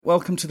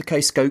Welcome to the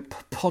Kscope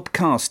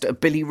podcast.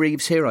 Billy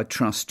Reeves here. I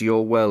trust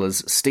you're well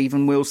as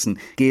Stephen Wilson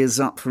gears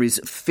up for his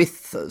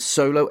fifth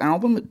solo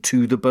album,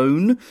 To The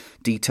Bone.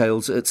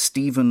 Details at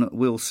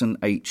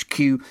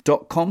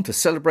stephenwilsonhq.com. To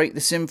celebrate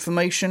this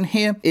information,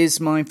 here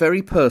is my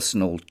very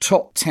personal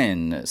top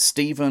 10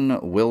 Stephen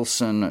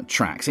Wilson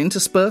tracks,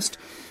 interspersed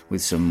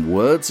with some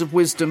words of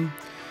wisdom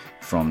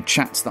from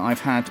chats that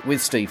I've had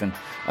with Stephen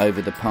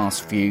over the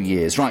past few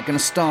years. Right, going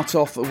to start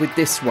off with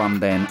this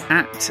one then.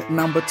 At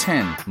number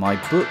 10, My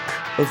Book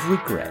of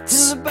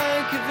Regrets. In the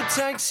back of a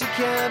taxi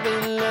cab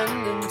in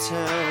London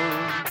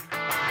town,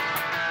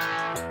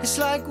 it's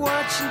like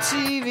watching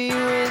TV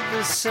with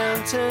the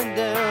sound turned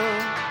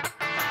down,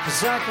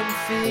 'cause I can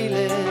feel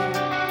it.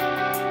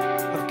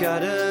 I've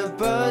got a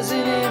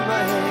buzzing in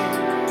my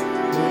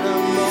head when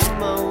I'm on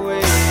my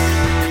way.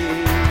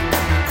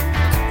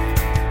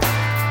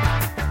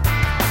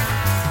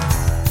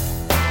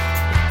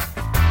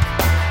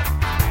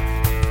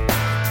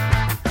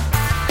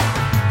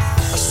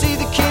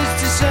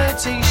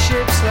 Deserting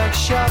ships like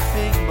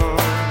shopping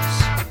malls,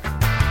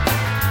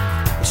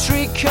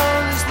 street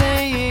corners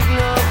they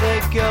ignore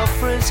their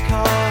girlfriends'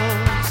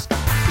 calls,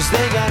 'cause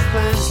they got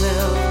plans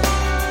now,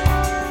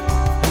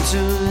 and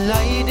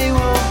tonight they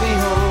won't be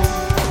home.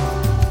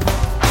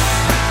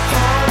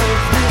 All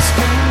of this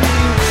can be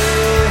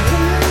real,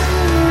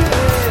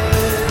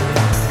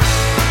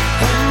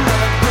 and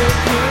my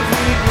book of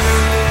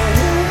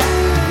regrets.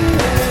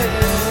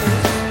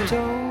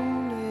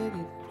 Don't let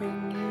it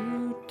bring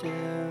you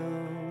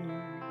down.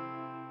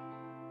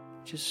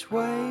 Just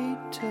wait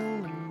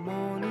till the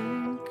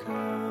morning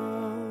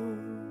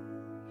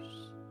comes.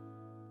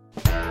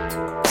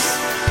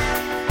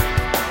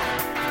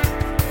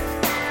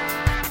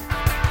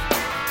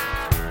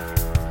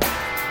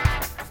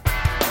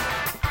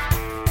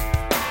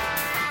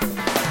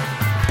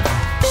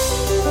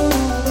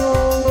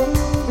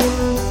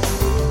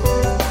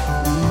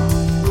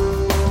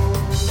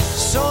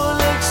 Saw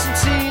Lexington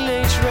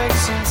teenage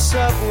wrecks in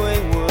subway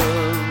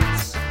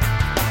worlds,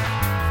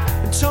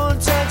 and torn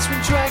tats when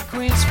drag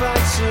queens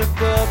fight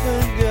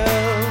suburban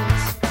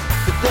girls.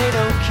 But they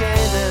don't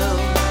care now,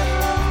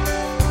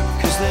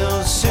 'cause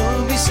they'll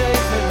soon be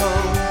safe at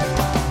home.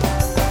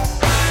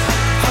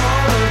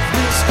 All of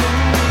this can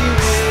be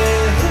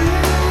real,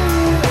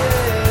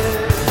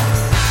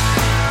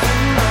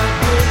 and my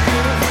book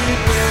of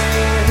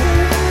regrets.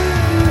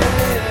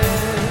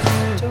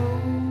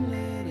 Don't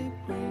let it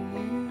bring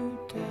you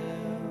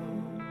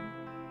down.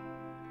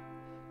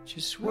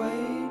 Just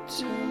wait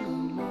till the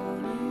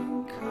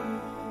morning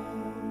comes.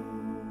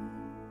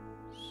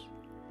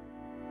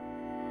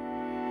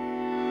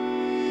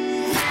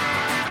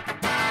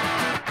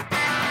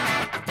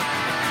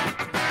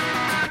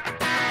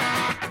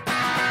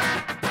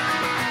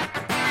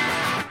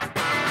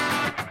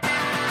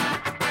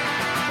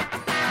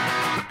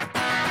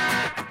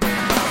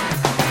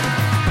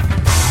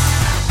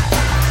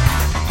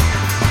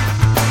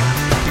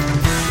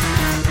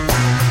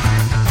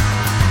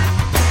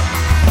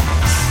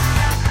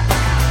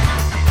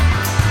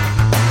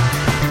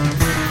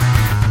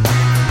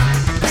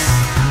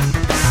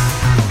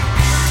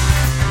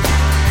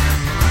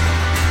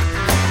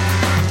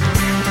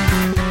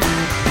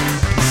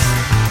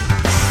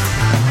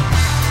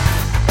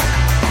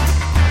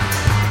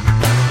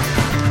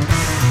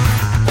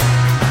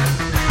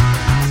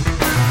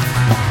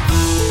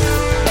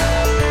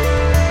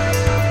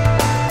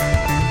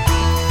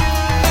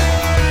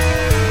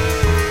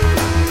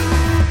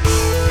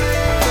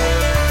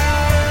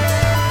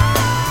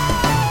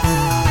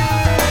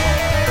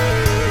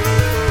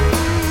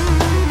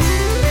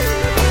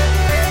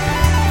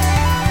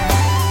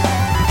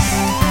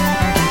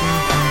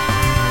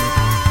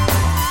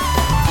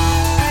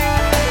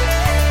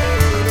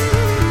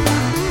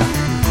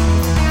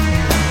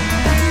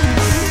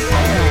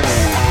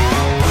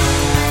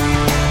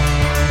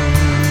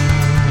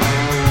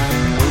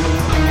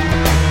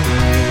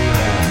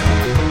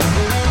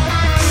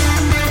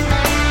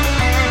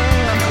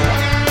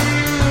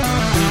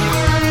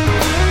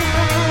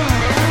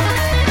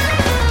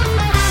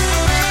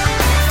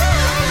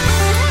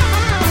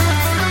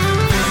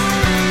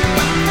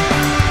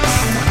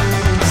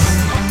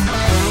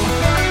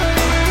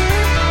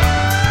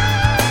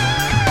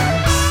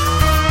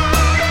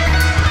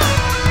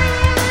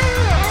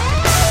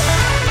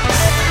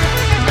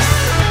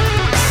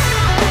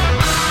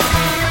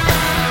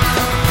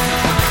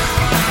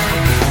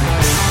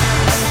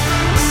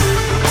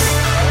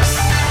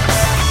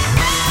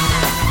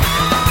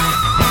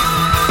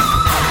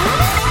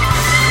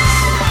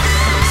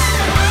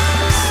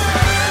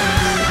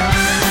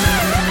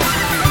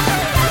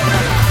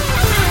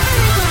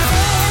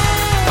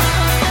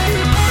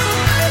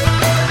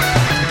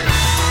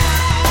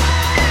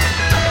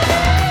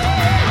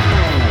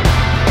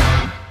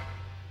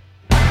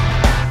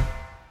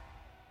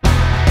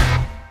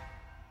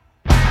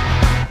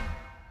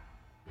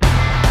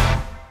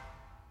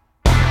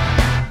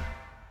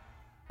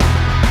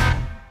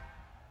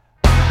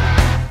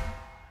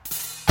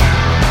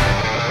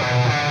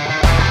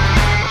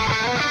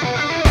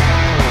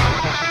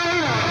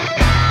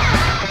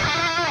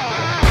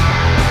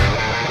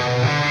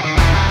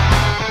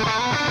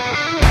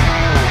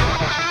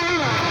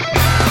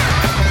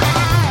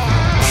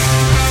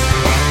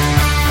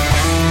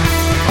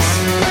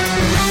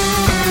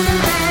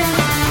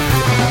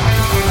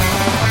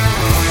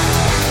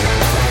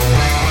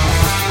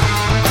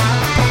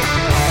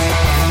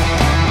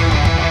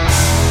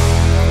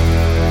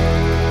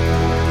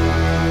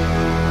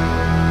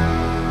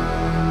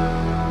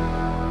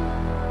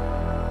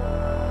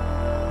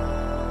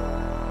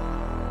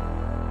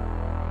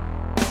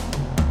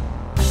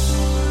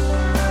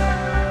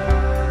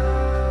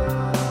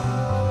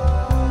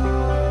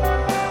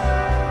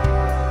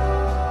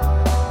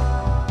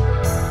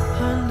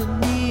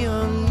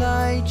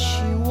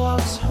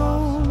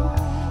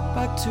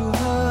 to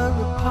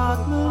her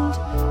apartment,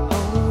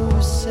 oh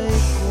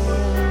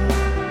sacred.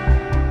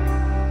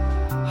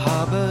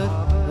 But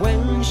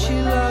when she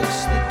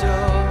locks the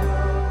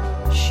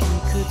door, she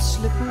could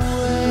slip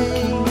away.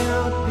 Looking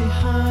out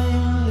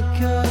behind the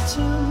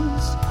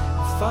curtains,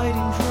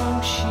 fighting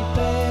drunk, she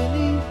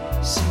barely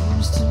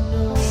seems to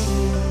notice.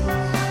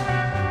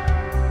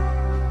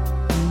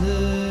 And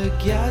the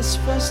gas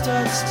fire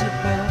starts to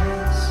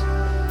pass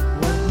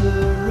when the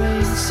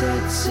rain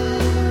sets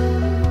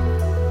in.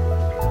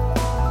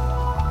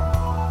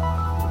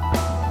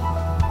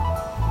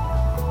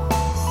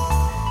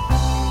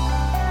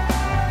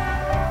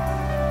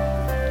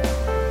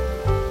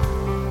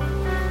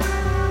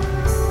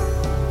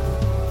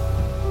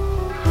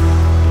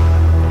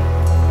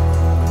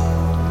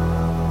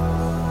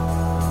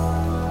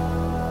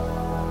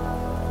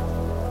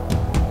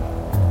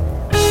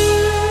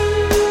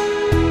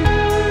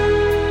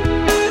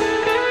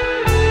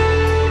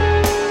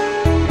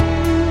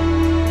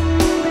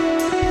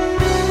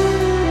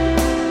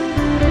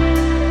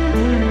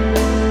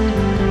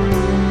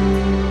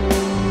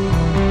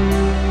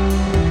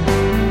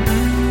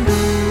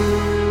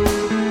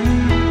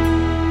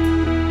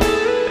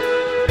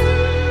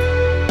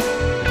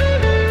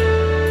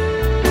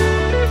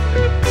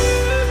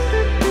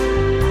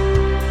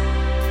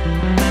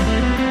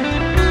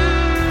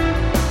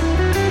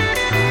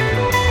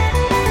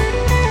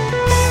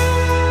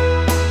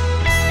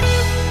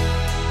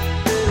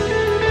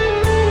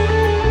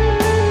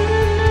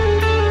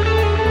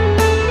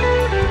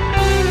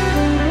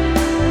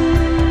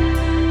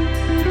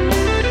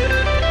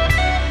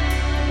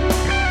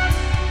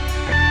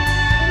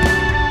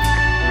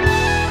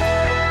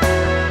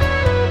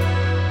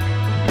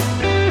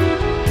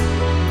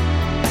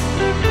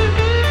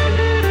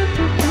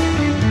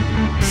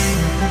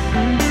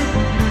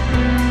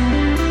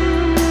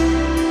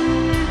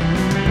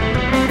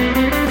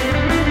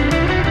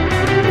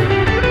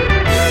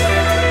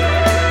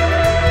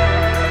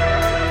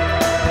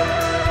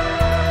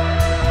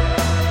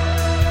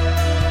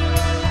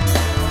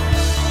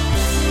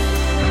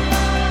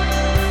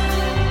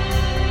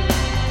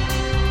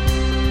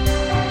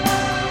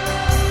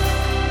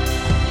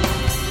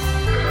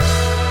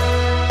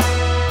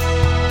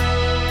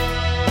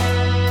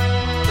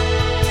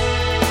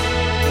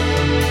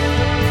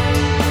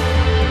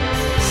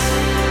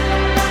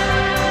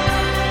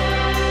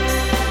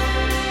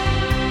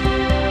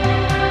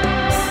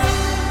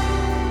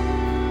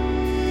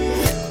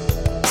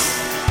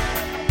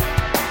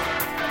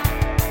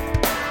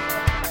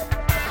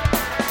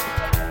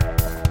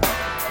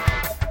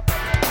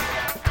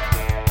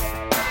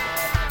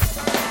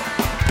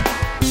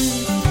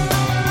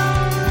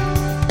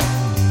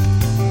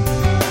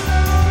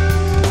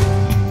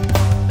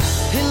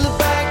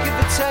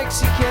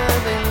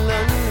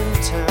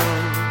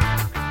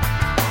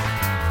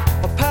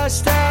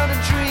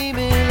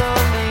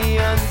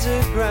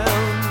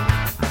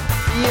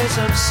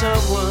 I'm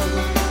someone,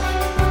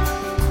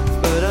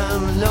 but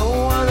I'm no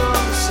one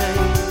on the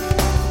same.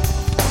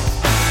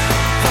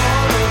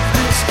 All of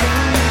this can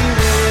be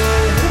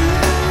real,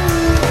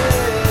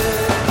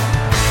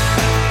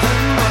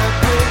 and my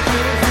break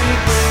every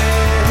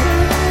breath.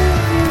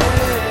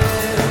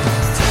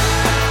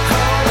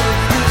 All of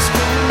this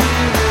can be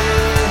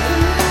real,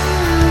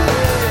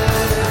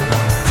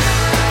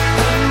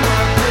 and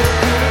my break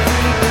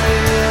every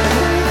breath.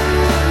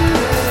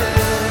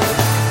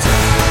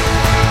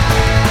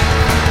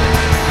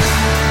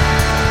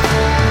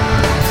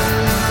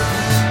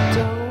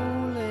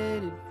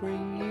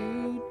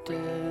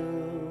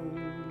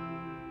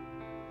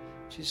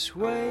 Just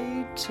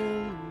wait till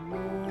the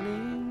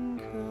morning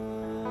comes.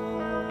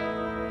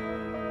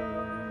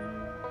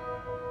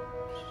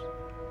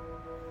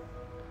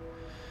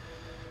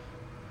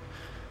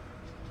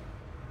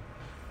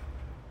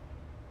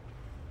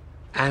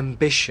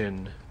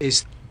 Ambition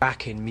is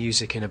back in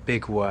music in a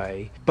big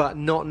way, but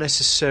not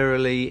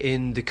necessarily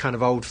in the kind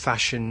of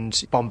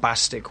old-fashioned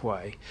bombastic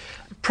way.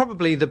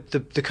 Probably the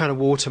kind of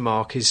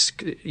watermark is,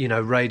 you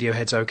know,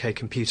 Radiohead's OK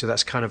Computer.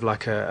 That's kind of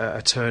like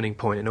a turning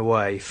point in a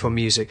way for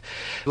music.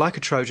 Like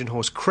a Trojan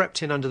horse,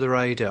 crept in under the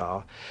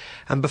radar,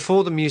 and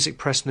before the music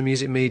press and the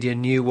music media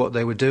knew what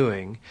they were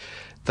doing,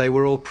 they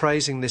were all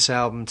praising this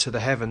album to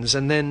the heavens,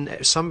 and then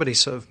somebody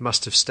sort of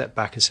must have stepped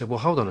back and said, well,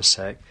 hold on a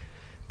sec,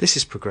 this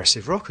is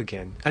progressive rock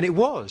again. And it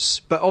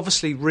was, but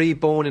obviously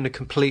reborn in a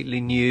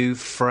completely new,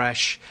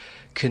 fresh,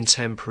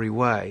 contemporary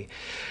way.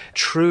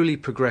 Truly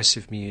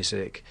progressive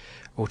music,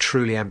 or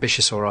truly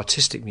ambitious or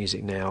artistic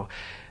music now,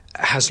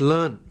 has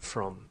learnt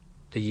from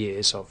the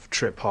years of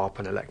trip-hop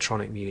and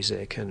electronic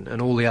music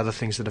and all the other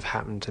things that have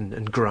happened,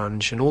 and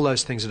grunge and all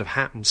those things that have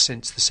happened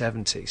since the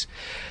 70s.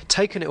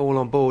 Taken it all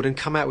on board and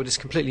come out with this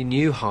completely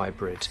new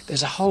hybrid.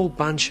 There's a whole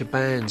bunch of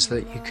bands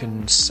that you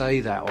can say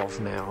that of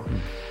now,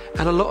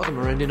 and a lot of them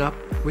are ending up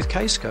with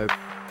Kscope.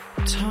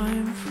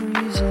 Time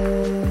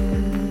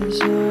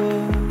freezes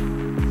up,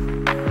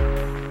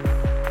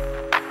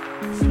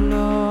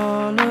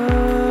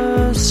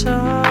 flawless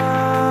eyes.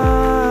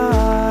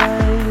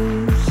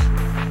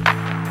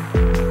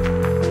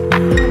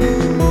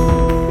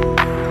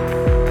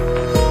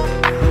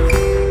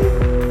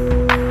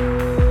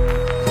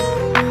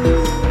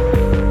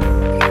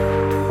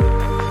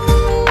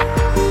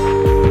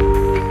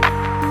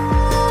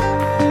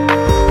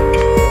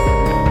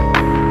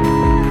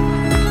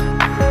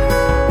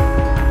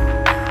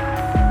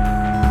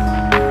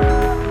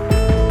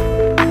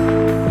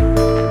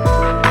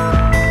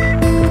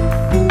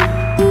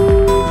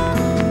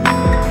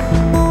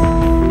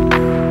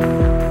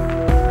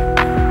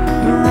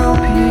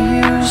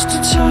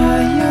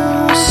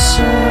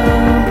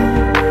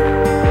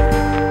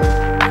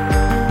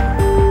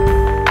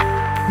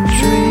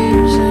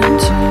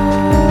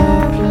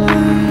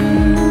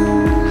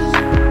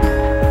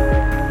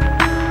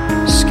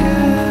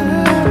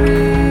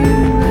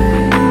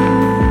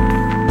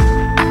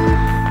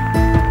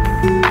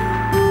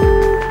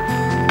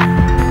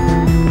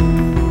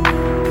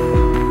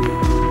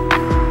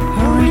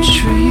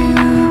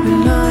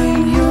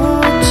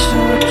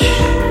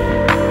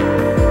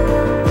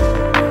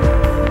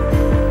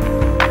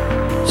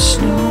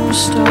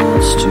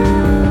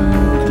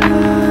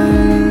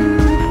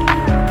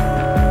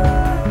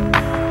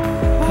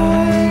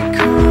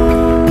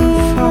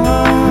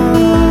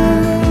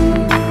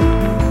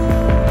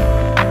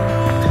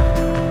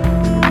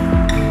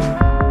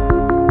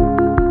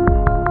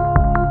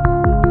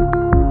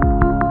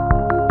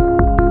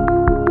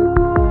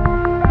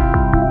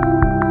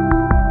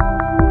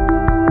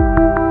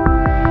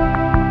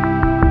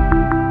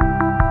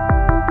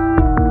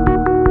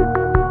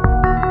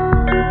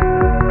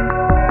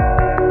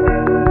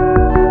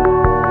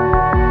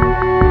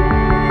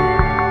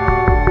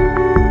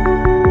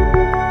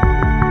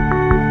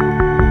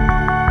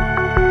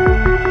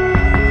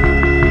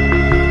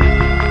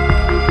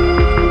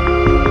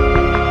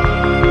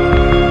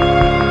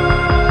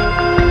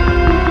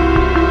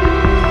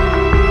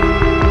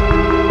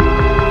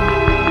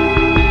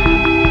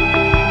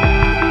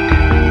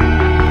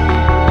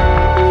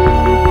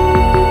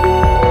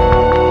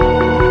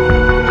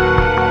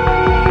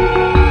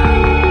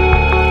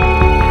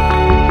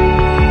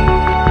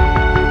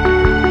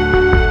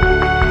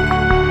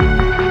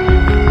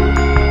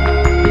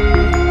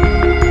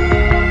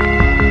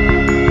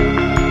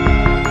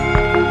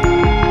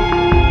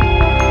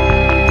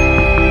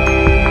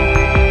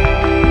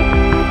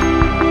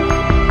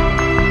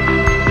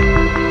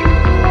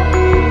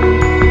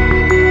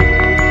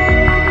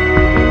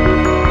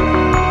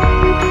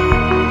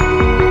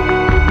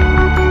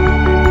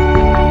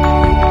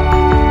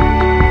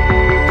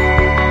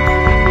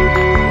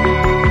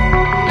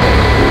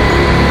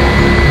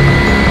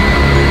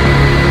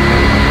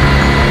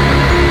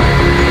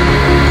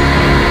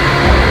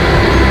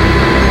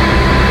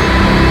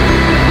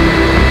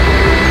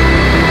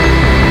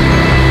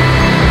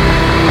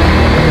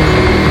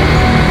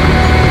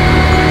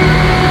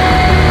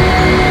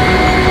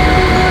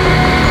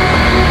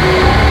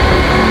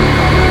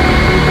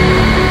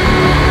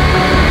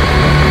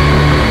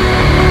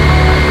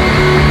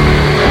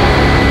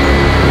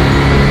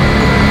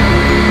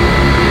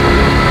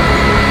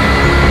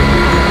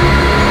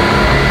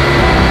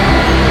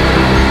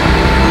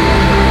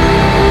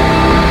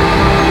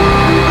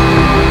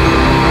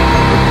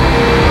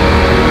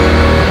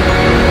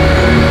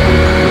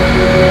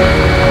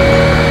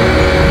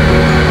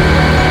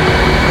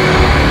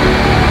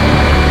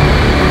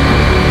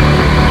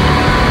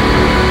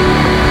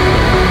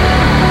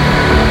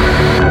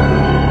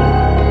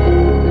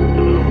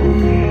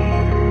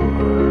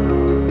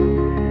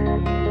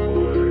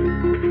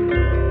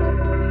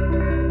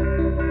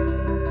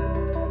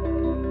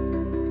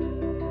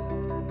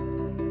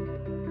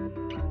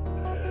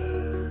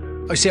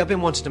 See, I've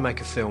been wanting to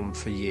make a film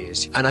for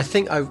years, and I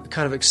think I've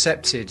kind of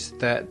accepted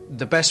that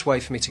the best way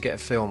for me to get a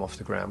film off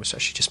the ground was to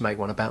actually just make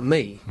one about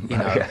me, you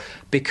know, Okay.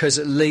 because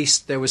at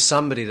least there was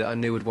somebody that I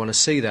knew would want to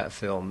see that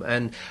film,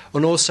 and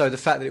also the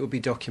fact that it would be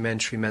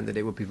documentary meant that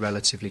it would be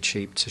relatively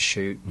cheap to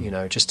shoot, you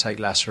know, just take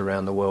Lasser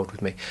around the world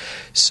with me,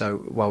 so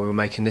while we were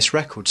making this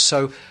record.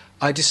 So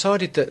I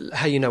decided that,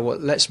 hey, you know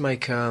what, let's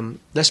make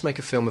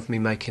a film of me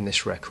making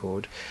this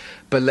record,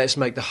 but let's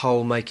make the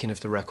whole making of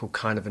the record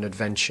kind of an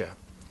adventure.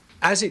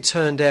 As it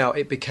turned out,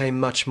 it became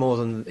much more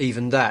than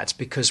even that,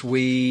 because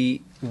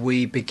we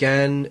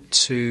began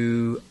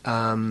to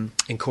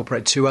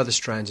incorporate two other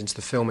strands into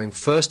the filming,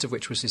 first of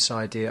which was this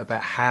idea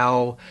about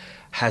how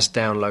has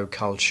download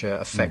culture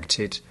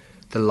affected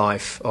the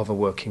life of a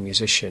working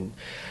musician.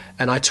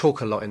 And I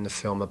talk a lot in the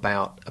film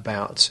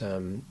about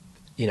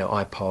you know,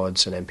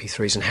 iPods and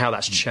MP3s and how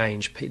that's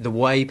changed the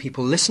way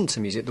people listen to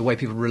music, the way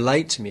people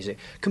relate to music,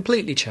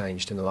 completely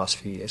changed in the last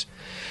few years.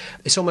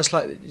 It's almost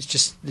like it's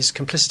just this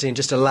complicity in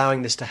just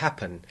allowing this to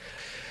happen.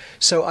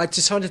 So I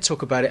decided to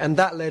talk about it, and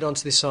that led on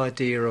to this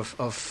idea of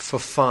for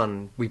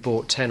fun, we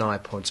bought 10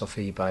 iPods off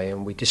eBay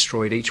and we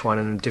destroyed each one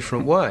in a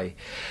different way.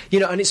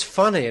 You know, and it's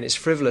funny and it's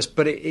frivolous,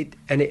 but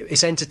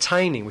it's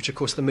entertaining, which of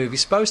course the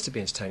movie's supposed to be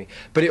entertaining.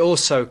 But it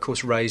also, of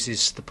course,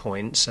 raises the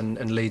points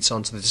and leads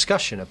on to the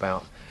discussion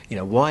about, you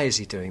know, why is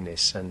he doing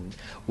this? And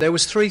there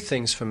was three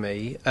things for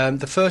me.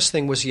 The first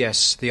thing was,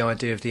 yes, the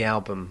idea of the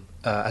album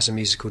as a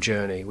musical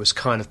journey was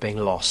kind of being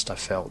lost, I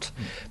felt,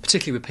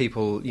 particularly with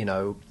people, you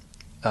know,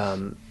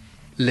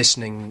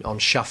 listening on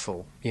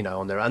shuffle, you know,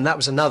 on their, and that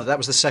was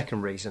the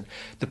second reason,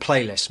 the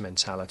playlist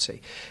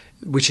mentality,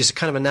 which is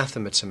kind of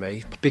anathema to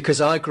me, because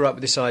I grew up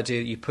with this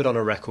idea that you put on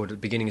a record at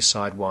the beginning of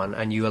side one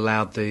and you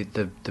allowed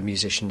the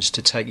musicians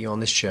to take you on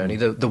this journey,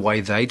 the way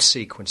they'd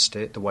sequenced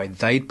it, the way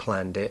they'd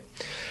planned it.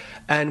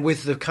 And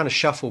with the kind of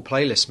shuffle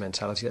playlist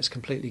mentality, that's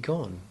completely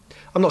gone.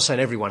 I'm not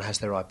saying everyone has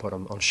their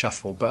iPod on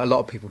shuffle, but a lot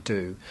of people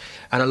do.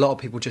 And a lot of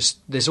people just,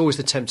 there's always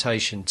the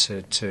temptation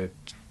to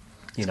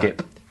you know,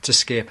 to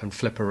skip and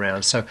flip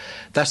around. So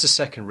that's the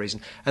second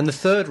reason. And the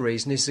third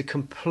reason is the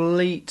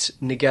complete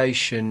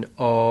negation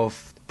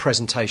of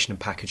presentation and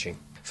packaging.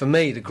 For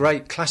me, the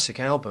great classic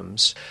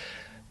albums,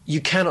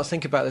 you cannot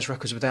think about those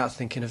records without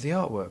thinking of the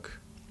artwork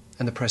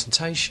and the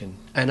presentation.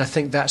 And I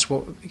think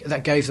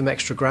that gave them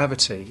extra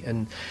gravity,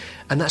 and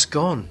that's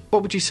gone.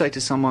 What would you say to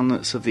someone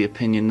that's of the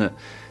opinion that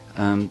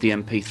the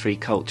MP3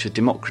 culture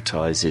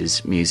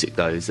democratises music,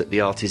 though, is that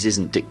the artist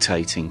isn't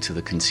dictating to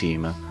the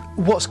consumer?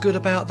 What's good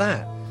about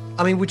that?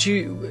 I mean, would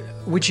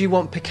you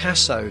want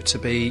Picasso to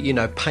be, you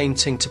know,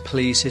 painting to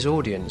please his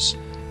audience?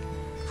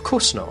 Of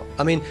course not.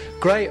 I mean,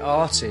 great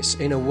artists,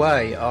 in a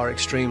way, are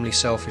extremely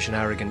selfish and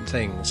arrogant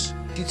things.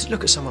 If you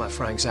look at someone like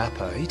Frank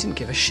Zappa, he didn't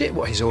give a shit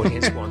what his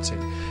audience wanted.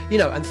 You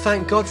know, and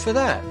thank God for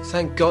that.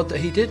 Thank God that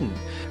he didn't.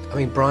 I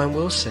mean, Brian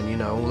Wilson, you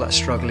know, all that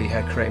struggle he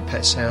had creating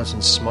Pet Sounds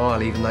and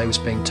Smile, even though he was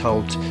being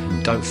told,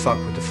 don't fuck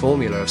with the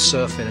formula of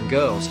surfing and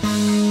girls.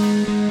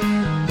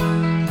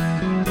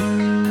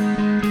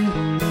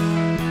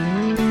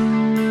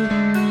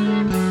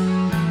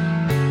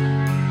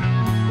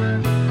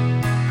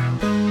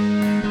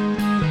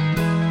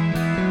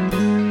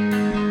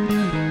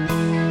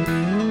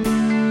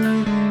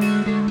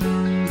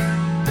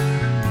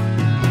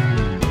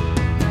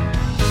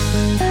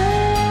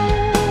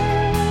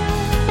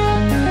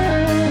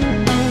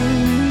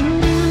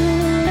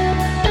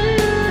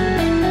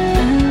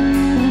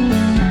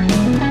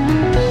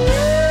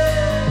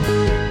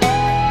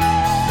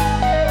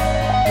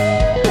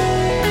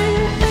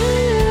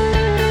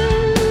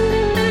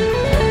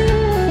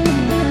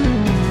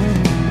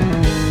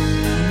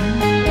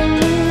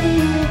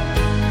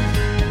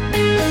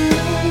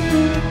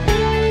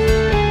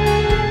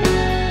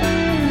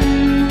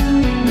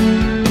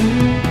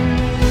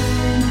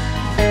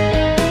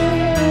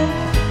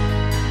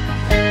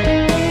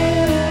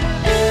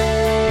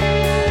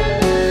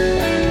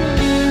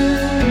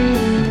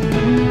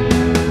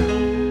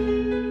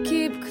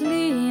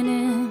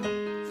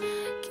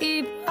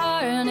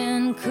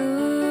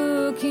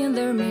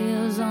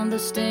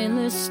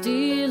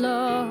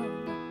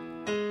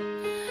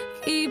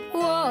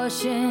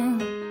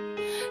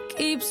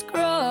 Keep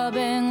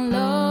scrubbing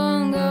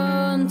long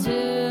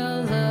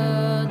until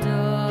the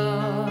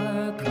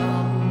dark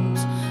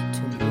comes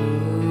to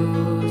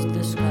lose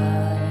the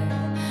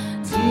sky.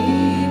 Deep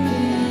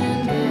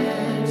in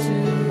there to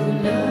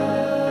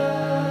love.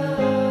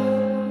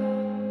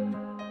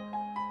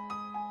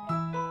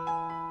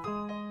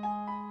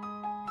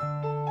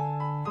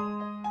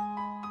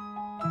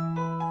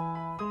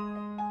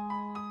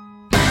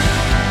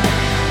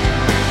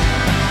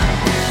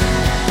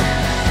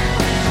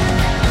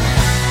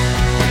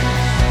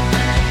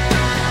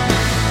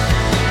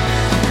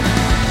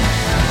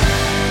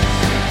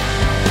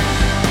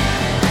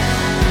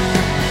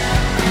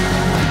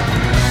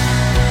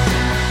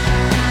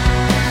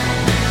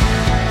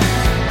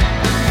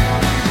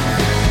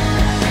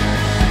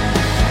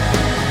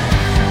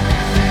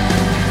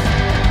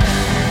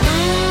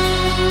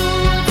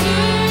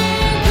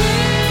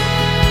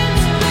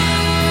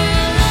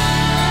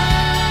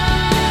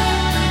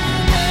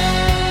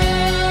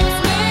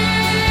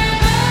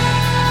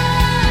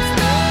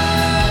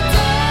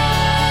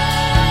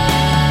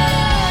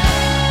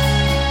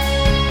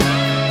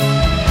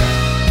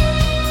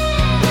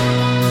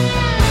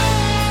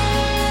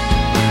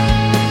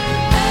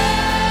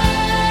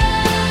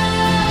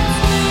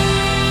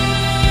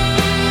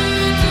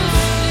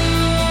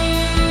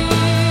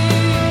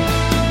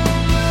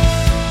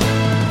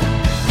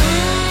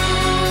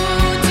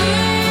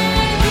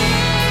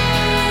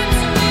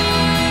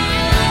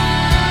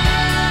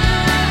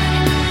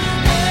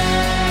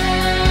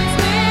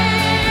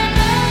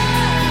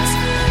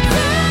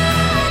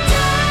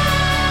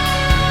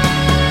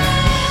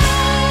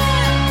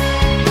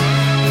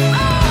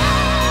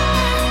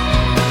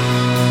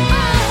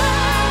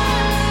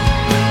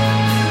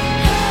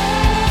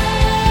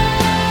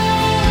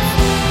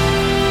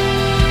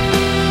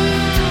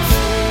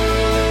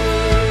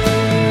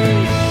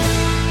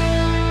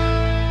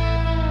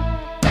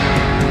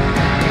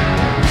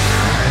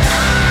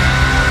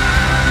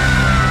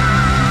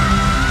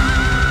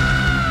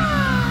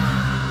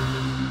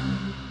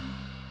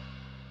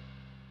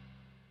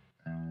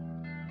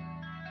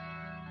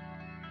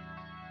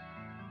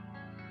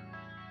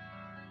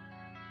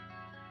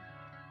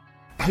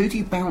 Who do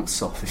you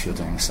bounce off if you're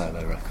doing a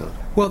solo record?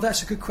 Well,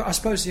 that's a good question. I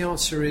suppose the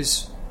answer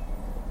is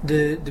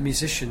the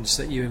musicians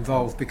that you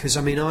involve, because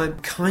I mean I'm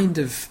kind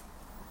of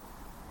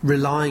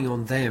relying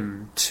on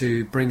them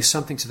to bring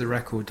something to the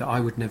record that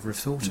I would never have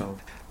thought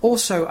of.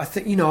 Also, I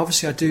think,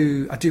 obviously I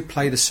do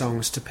play the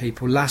songs to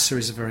people. Lasser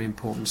is a very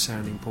important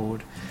sounding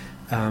board.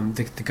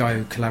 The guy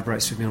who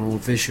collaborates with me on all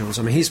the visuals.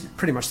 I mean, he's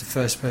pretty much the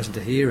first person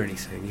to hear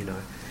anything,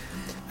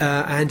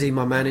 Andy,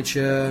 my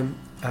manager,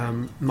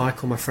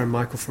 Michael, my friend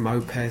Michael from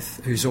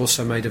Opeth, who's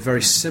also made a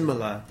very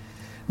similar,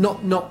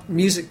 not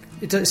music.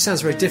 It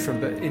sounds very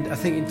different, but I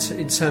think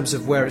in terms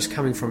of where it's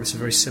coming from, it's a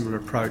very similar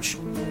approach.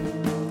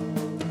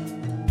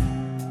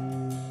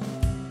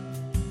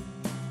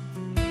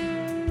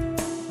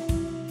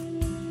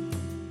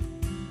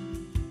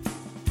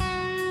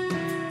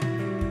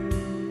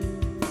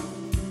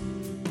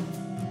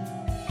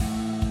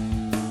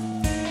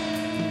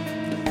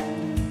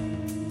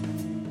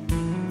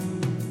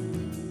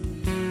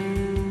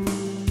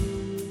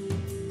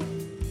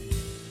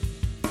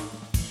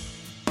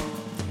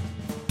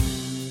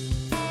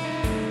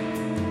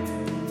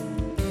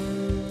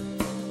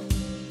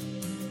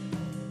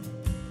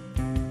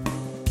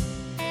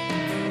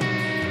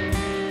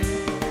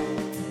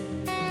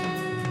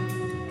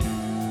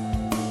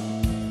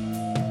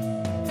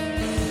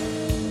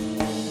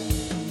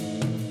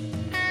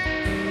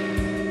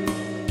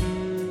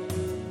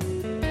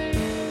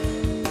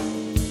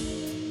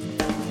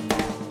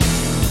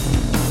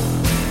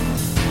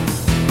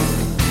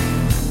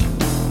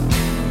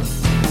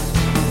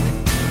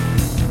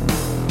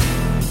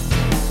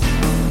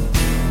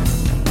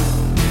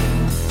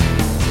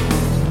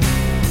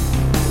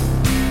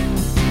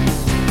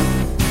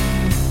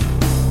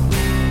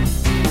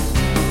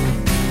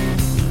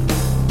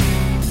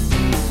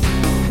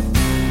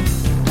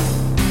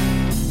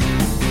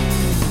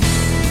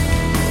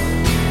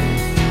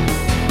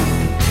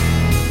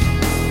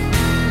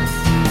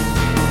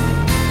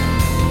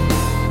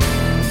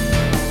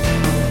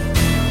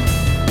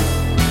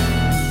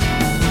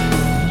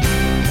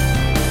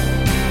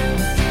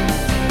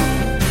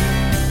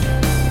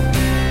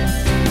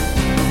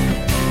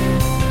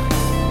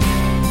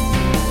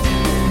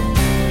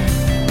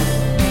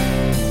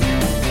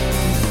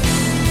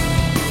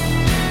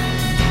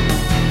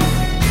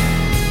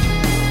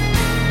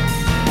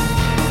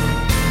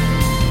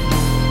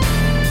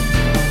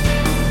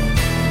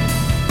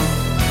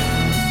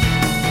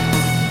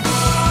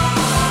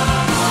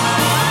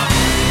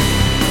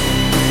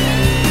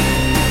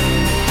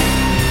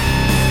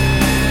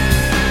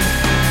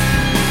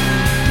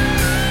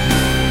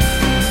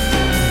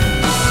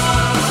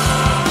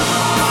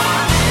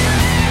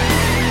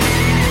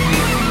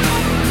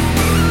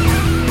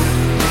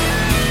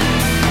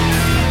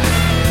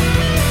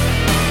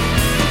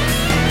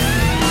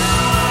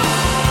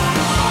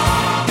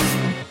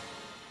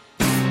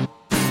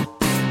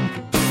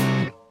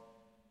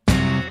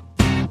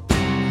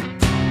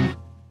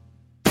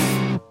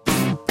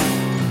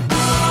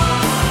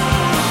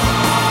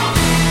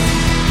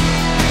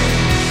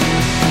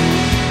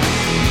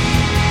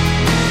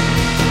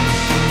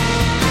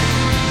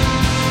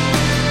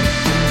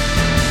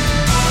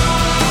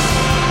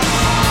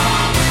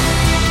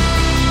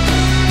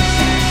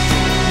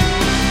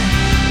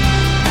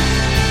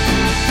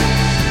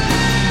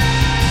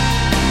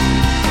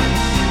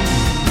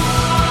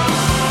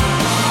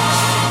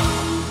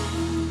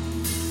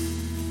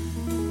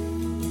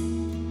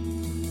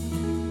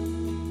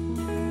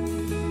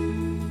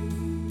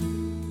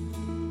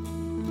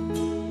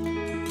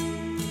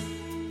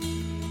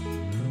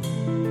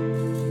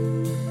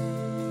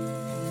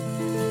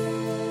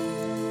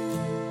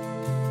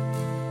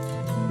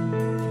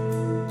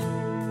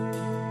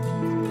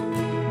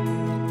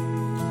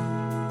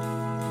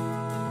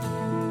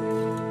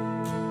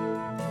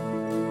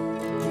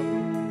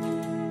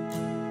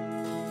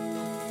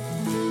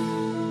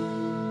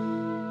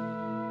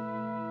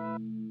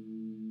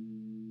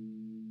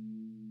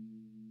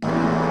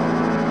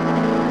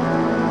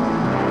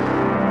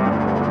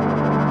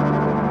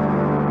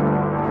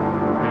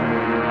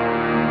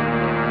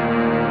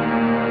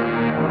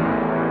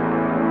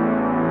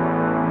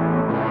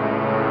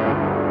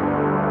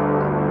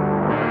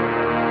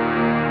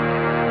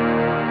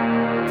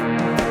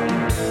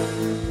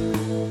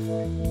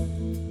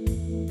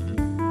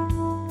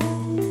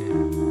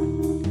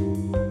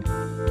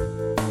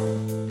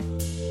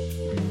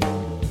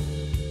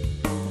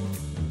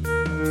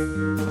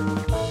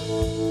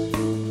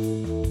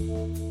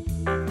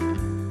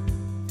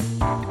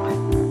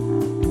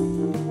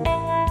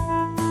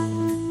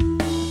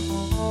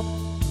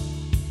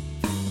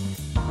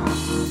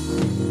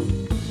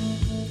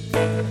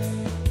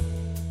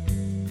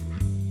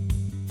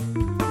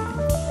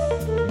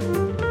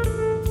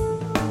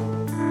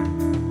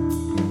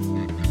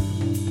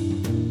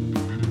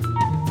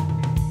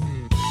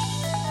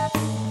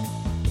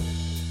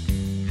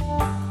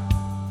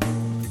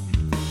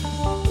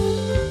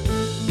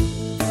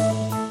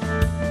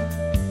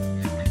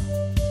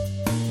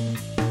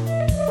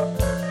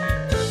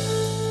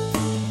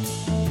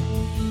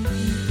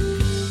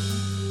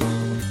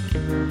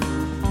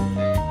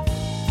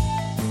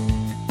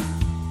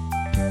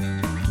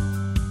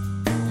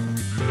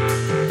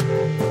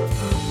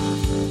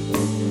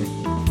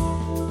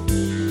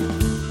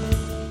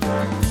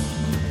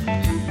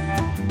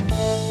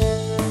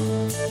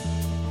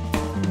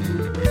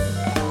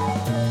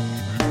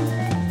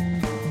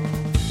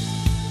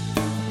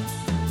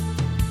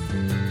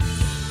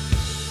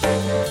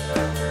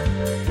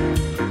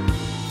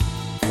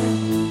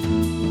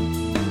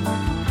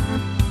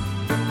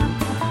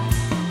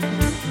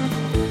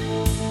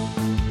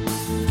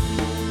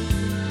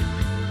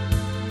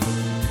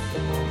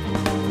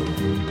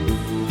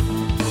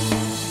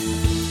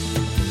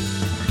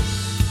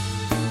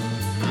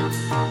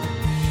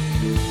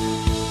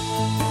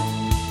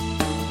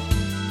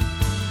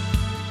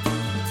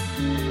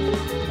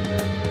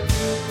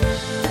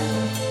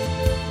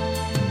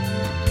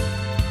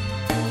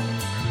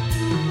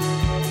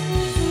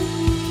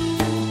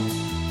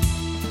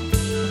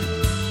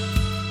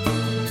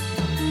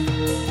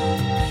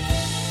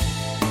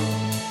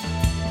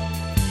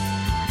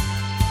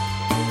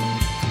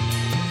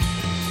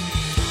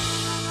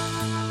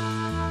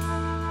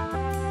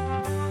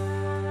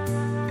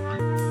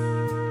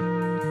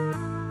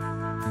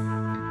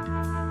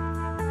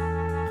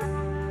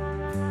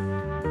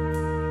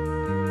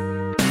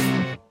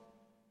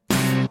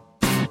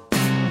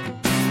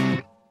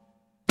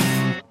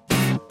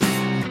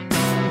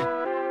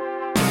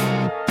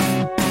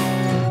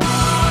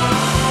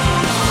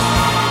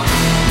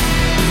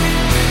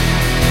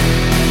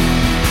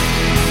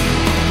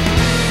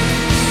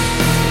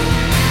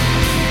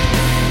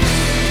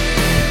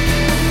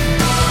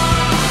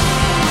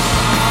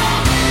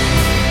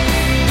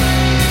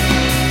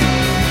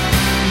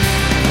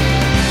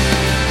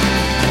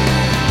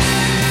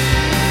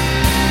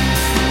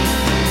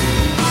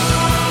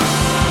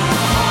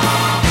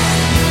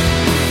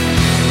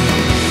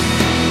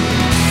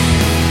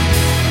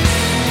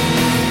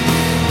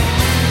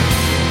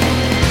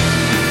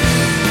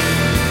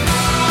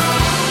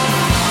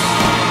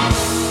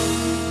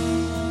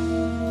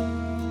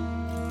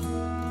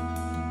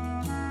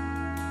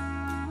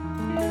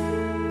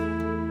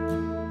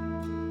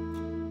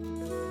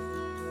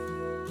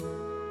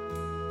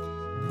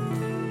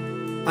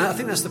 I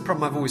think that's the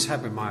problem I've always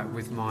had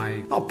with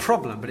my not a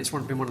problem, but it's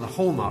been one of the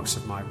hallmarks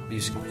of my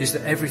music, is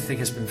that everything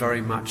has been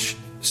very much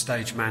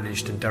stage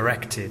managed and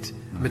directed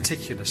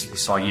meticulously.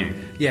 By you?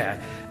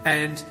 Yeah,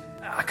 and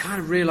I kind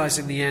of realised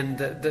in the end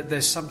that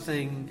there's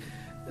something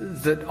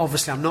that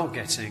obviously I'm not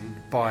getting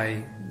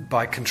by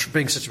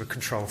being such a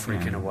control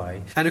freak in a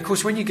way. And of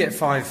course, when you get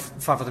five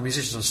other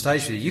musicians on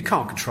stage with you, you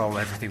can't control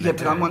everything. Yeah,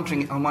 but I'm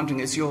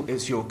wondering, as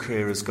your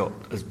career has got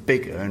as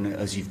bigger and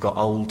as you've got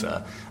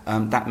older,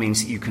 that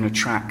means that you can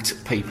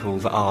attract people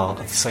that are of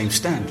the same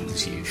standard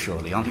as you.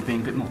 Surely, aren't you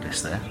being a bit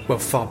modest there? Well,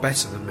 far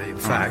better than me, in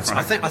fact.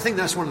 Right. I think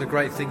that's one of the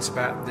great things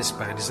about this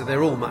band, is that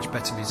they're all much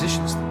better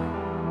musicians than me.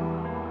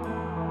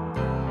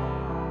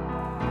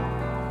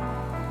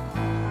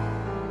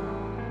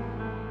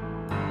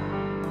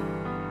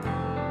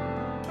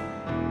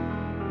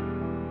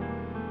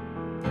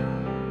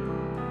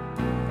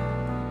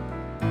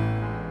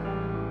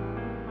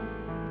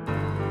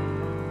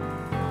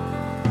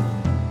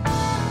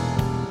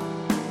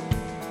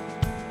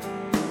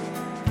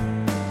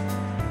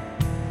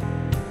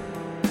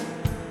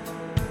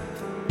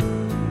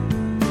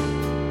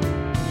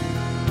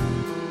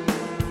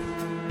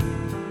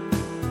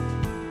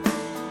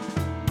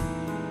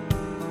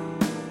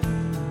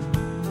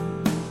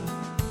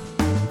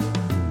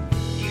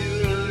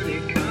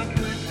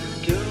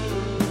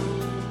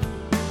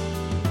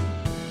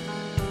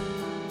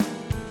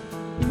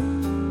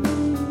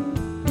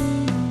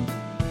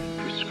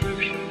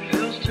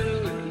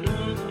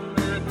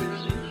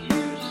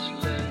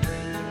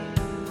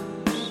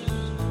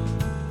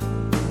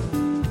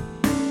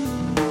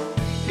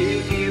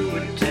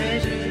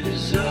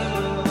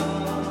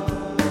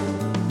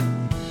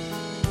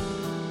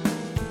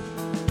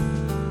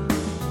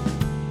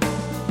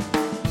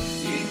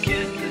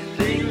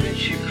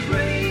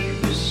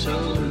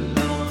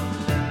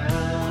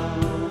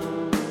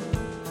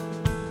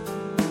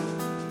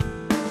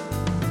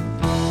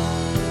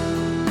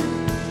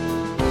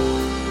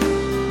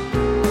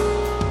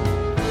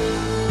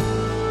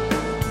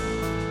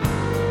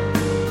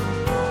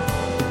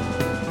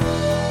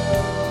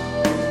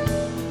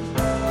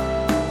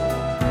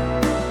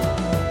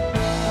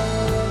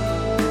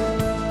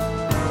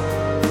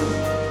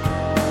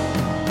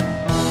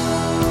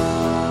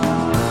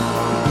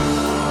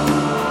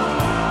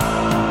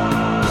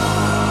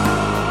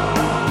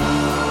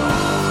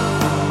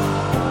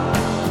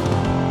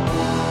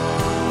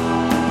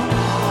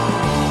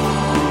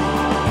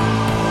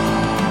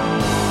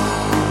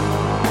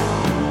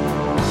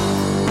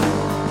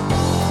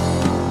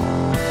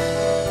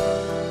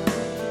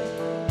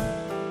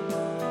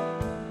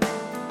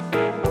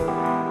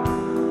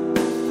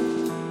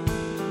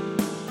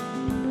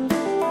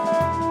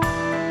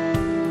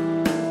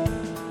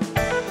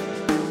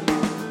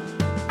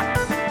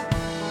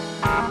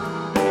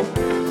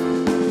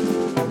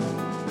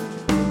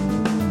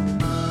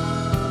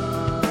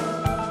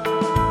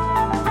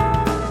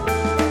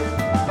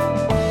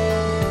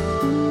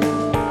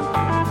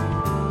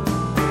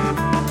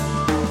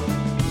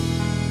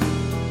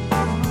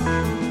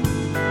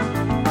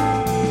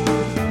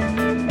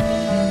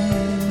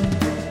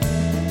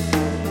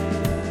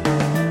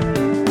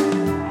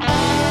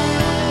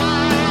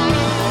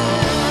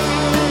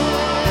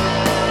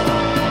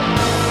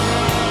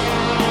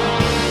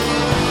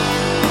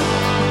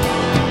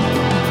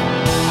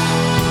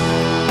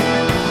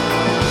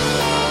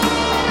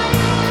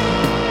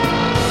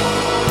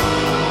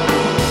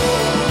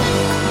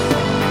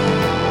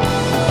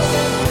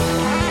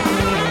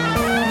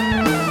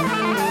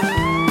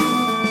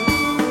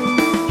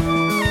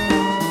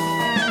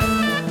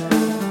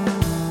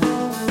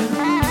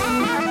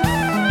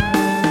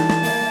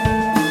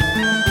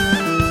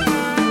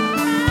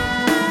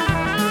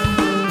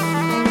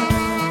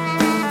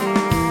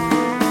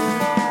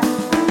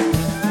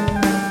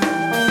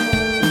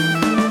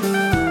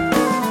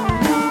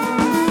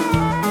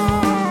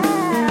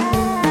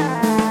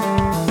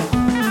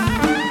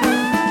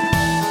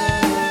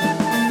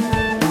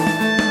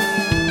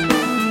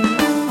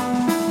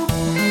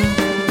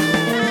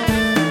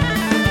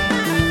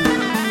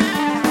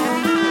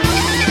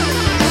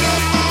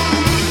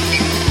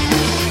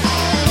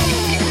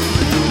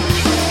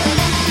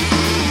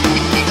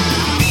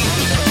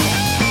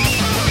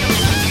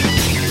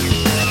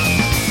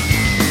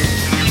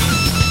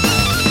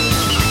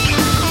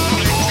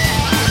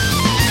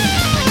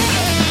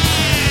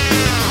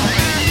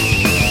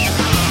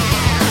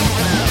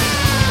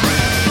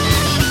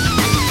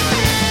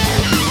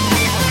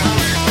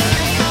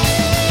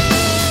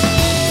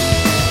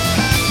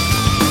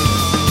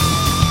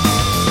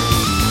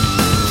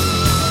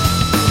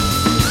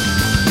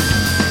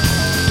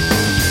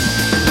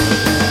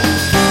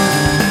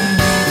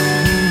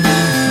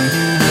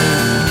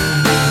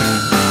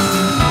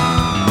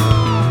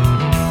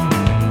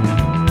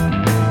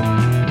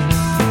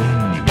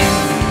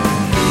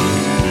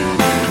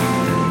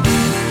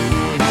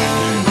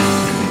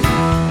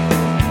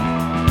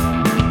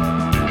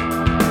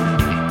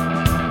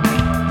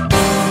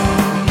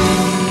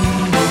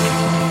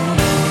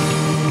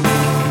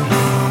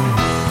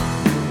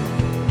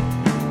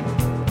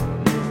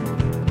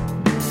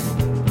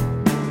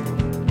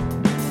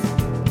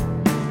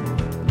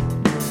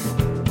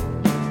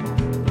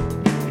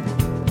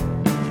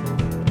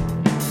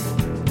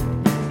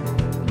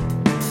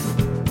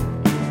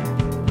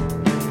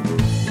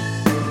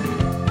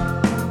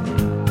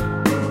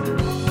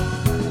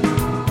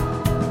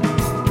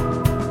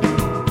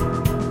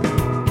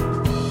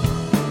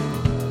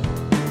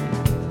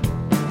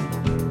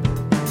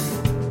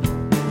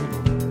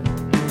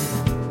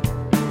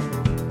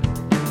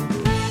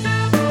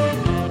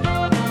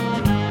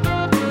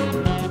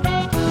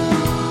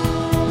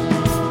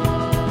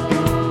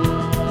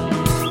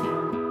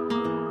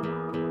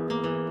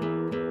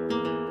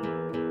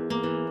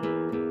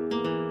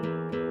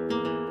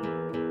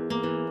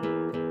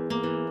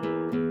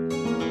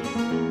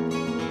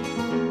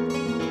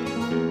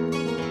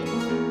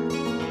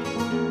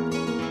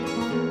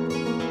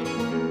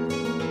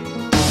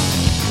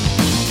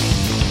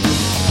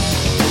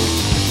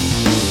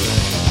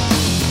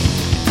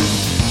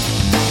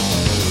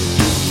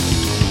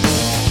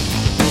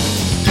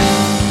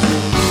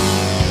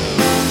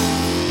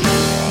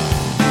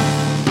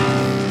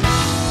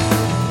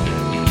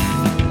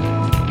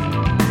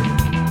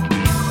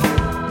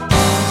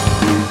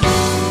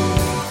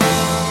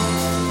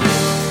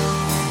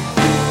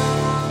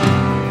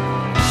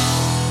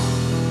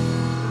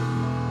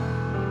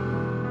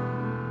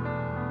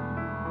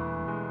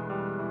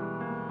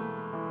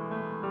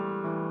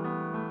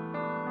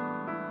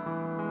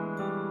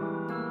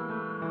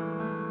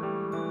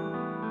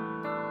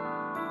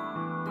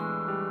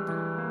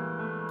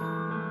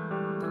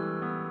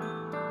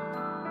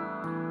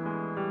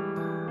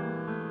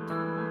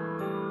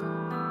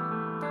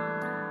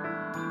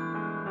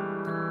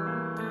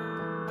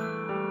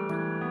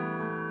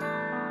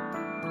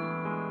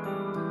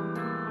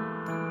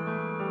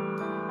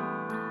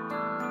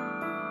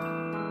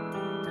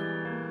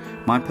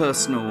 My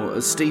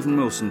personal Stephen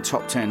Wilson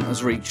Top 10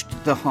 has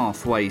reached the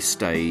halfway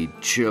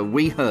stage.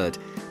 We heard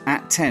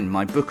at 10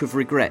 My Book of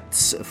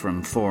Regrets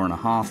from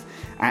 4.5.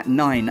 At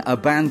 9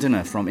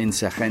 Abandoner from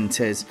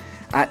Insurgentes.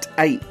 At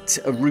 8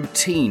 A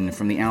Routine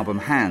from the album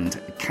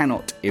Hand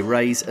Cannot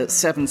Erase. At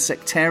 7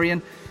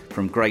 Sectarian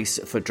from Grace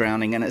for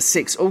Drowning. And at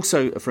 6,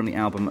 also from the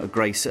album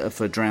Grace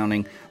for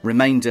Drowning,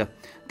 Remainder,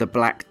 The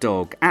Black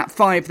Dog. At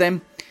 5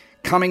 then,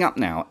 coming up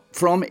now,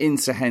 from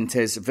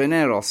Insurgentes,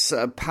 Veneros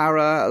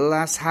para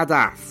las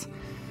Hadas,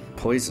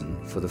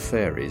 Poison for the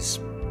Fairies.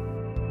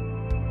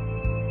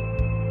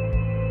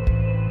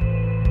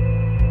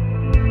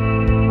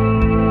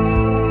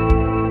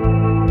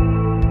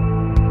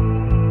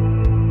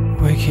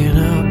 Waking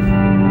up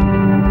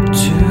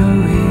to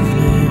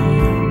evening,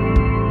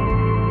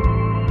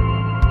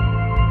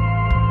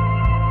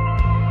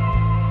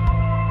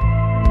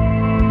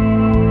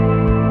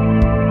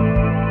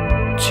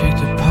 check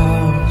the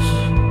pulse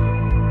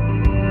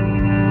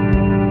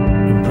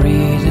and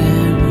breathe in.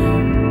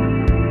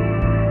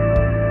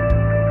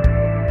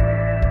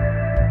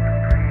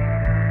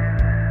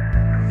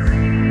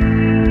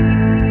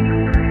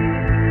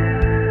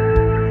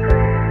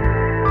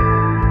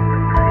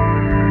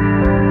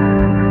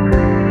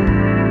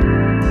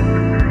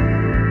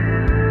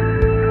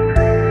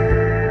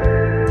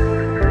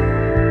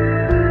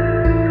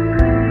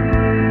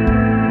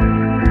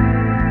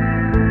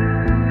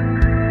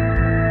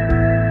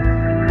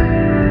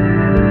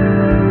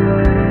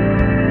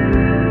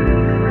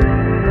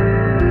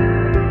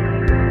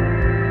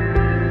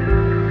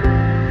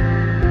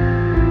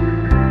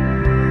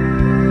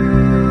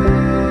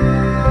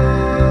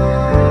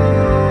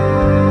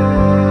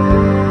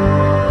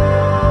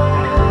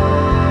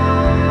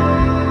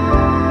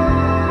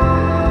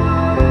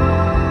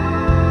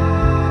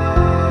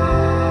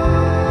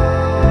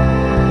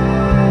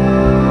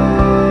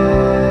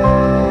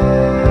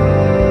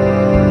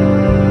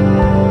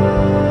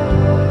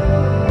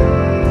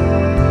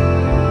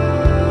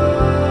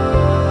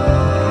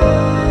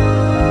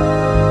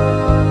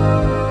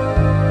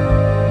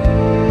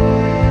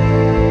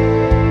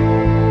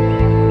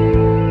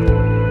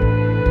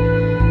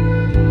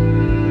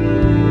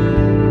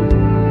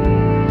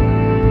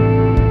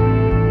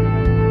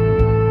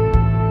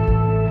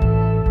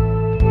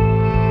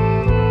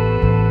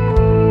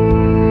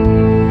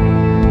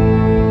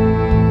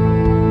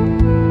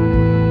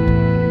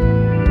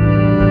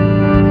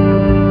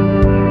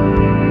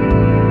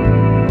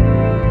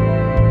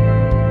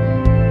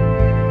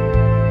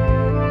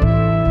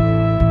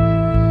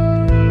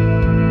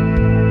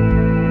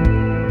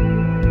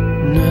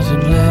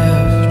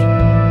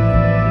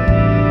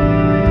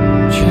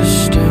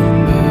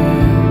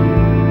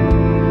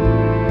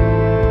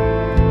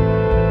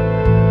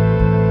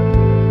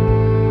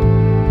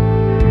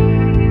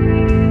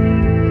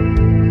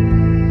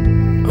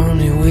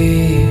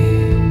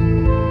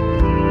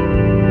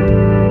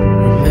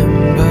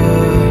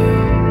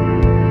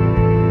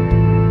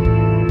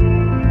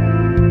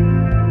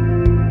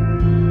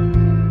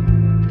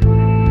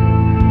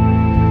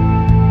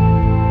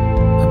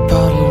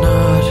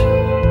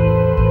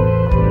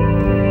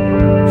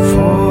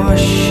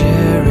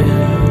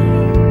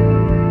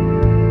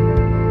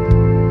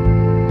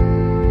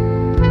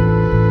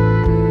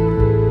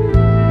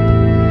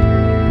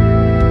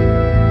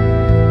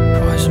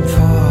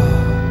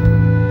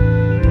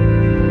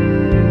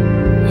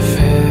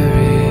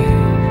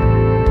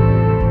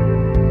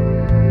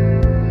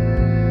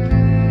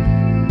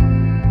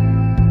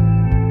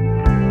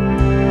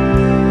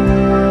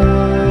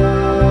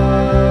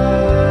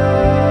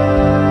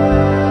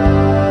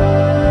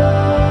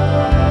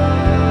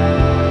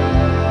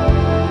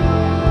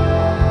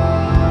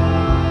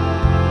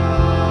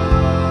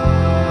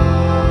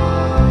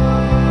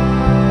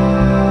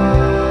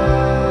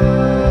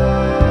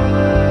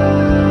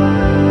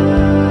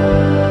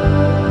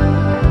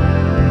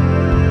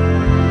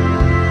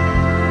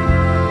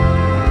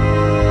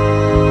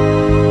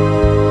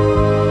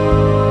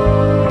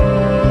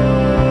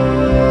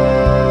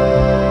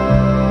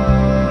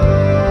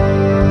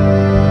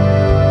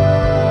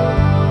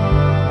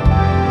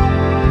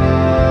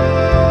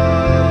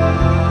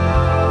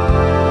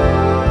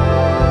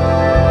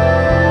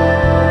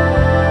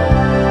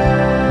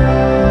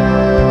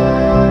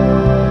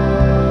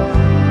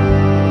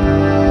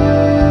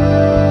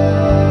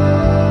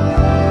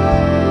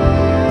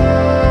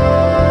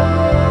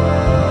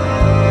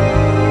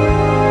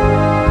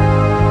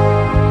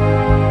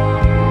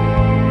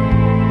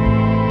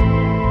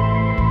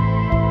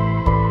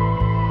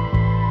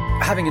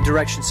 having a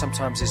direction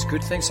sometimes is a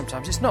good thing,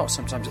 sometimes it's not.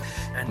 Sometimes,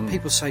 and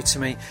people say to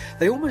me,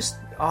 they almost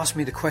ask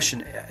me the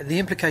question. The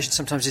implication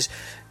sometimes is,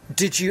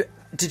 did you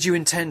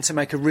intend to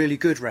make a really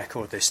good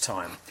record this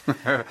time?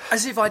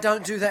 As if I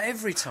don't do that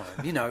every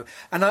time, you know.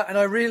 And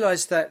I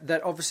realise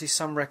that obviously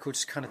some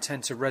records kind of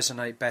tend to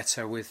resonate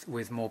better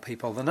with more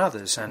people than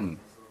others, and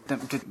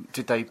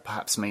did they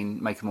perhaps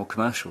mean make a more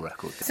commercial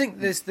record? I think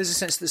there's a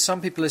sense that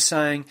some people are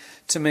saying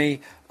to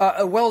me,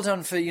 well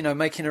done for,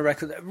 making a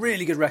record, a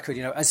really good record,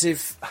 as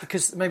if,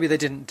 because maybe they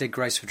didn't dig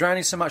Grace for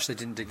Drowning so much, they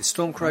didn't dig the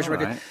Storm Corrosion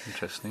record.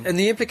 Interesting. And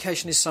the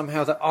implication is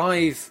somehow that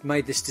I've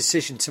made this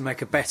decision to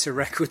make a better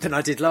record than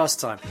I did last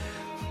time.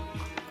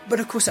 But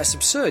of course that's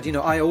absurd.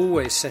 I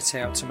always set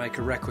out to make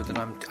a record that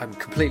I'm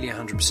completely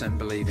 100%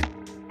 believing.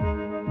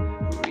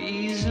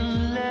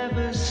 Reason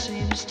never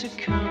seems to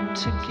come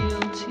to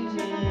guilty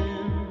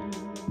men.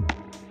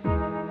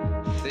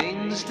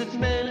 Things that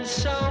meant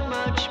so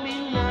much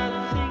mean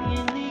nothing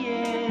in the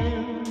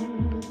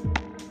end.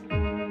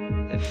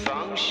 Their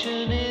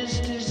function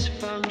is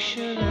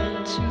dysfunction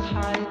and to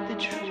hide the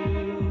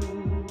truth.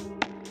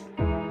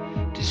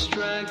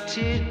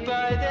 Distracted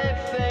by their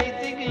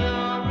faith,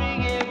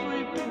 ignoring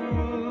every proof.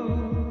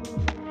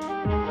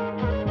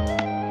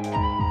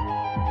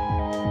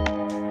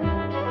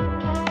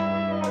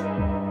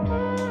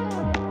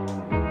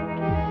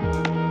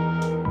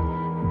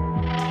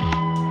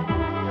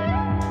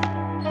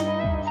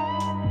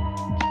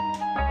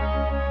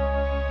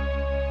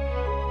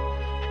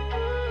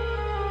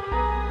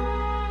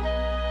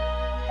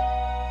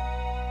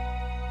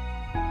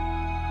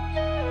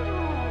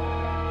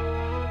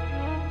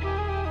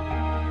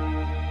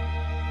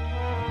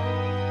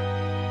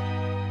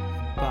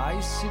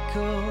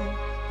 Bicycle,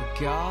 a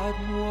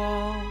garden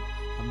wall,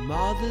 a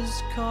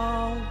mother's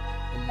call, a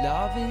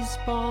love is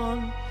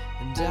born,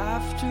 and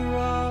after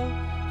all,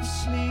 the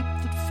sleep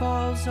that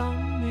falls on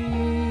me.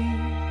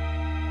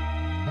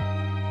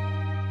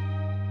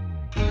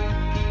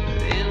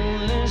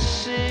 In the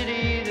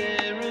city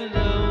there are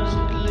those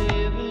that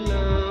live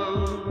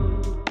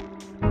alone.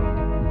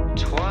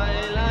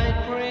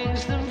 Twilight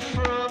brings them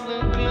from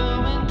the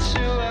gloom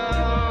into our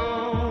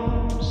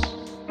homes,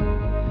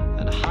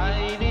 and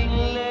hiding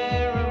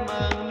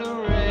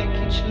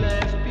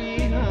left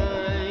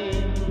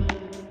behind.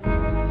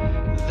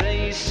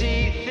 They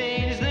see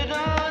things that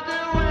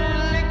other when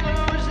they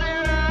close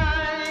their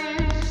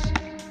eyes.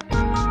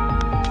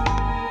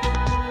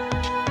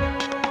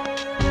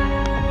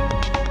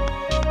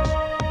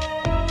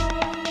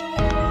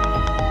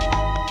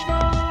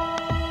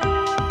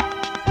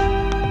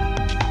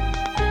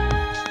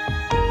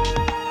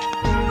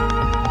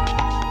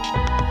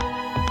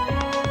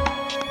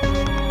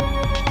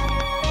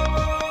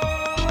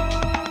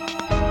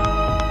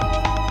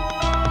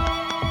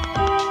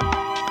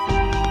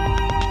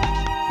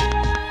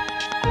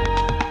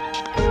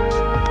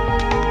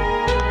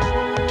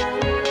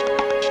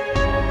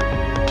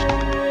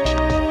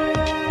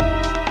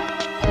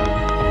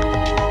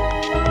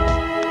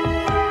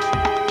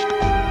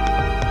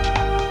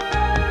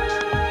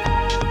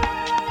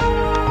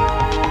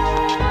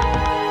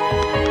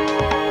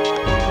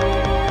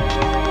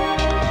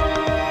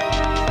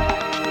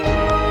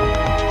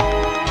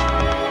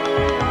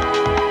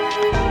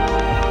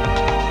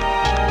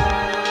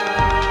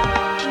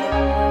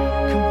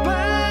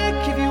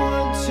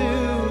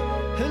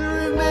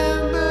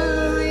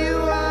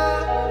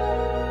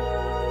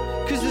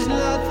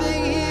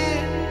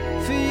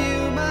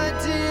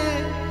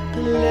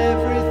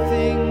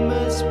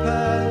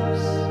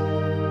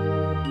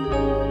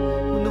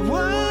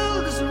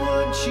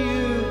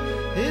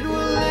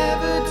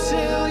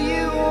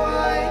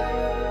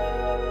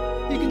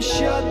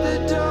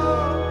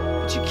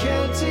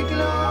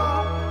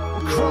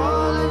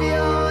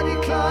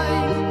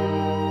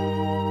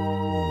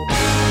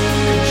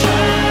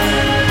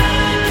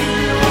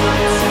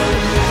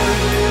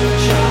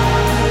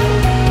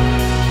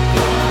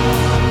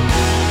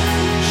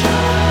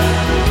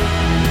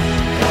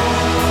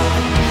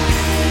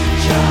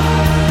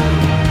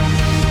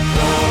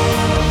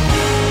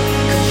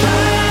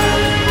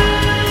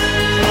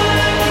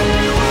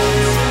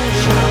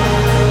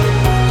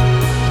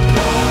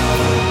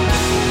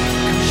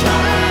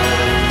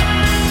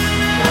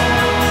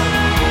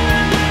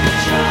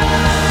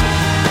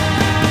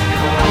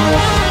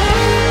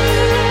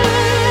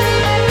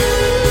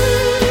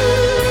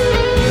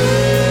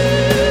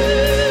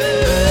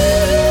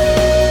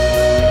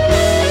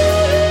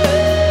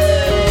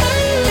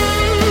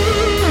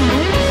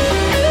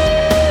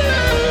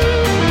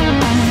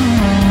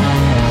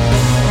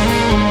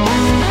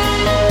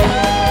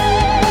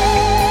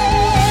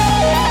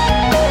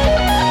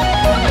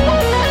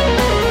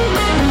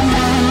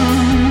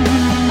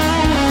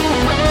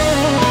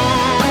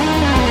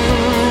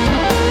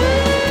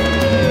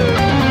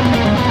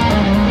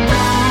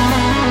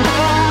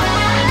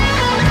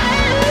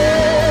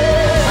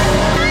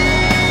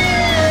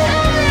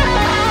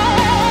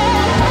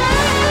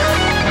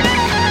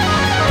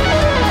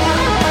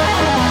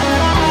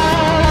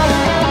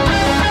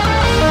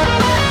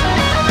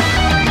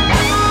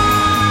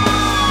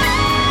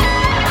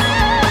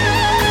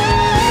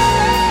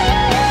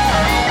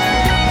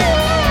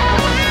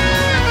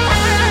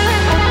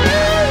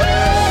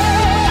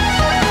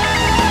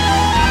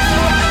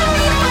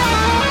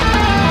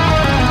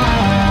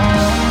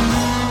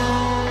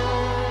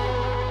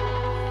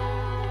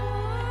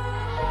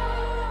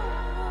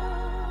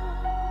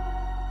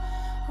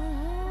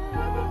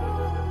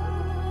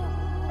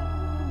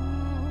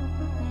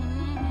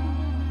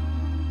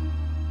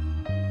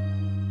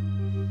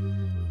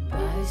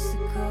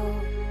 bicycle,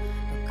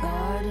 a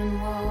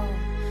garden wall,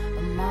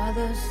 a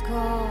mother's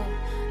call,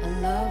 a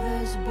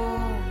lover's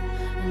born,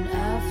 and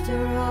after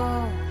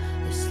all,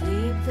 the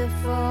sleep that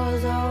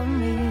falls on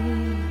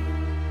me.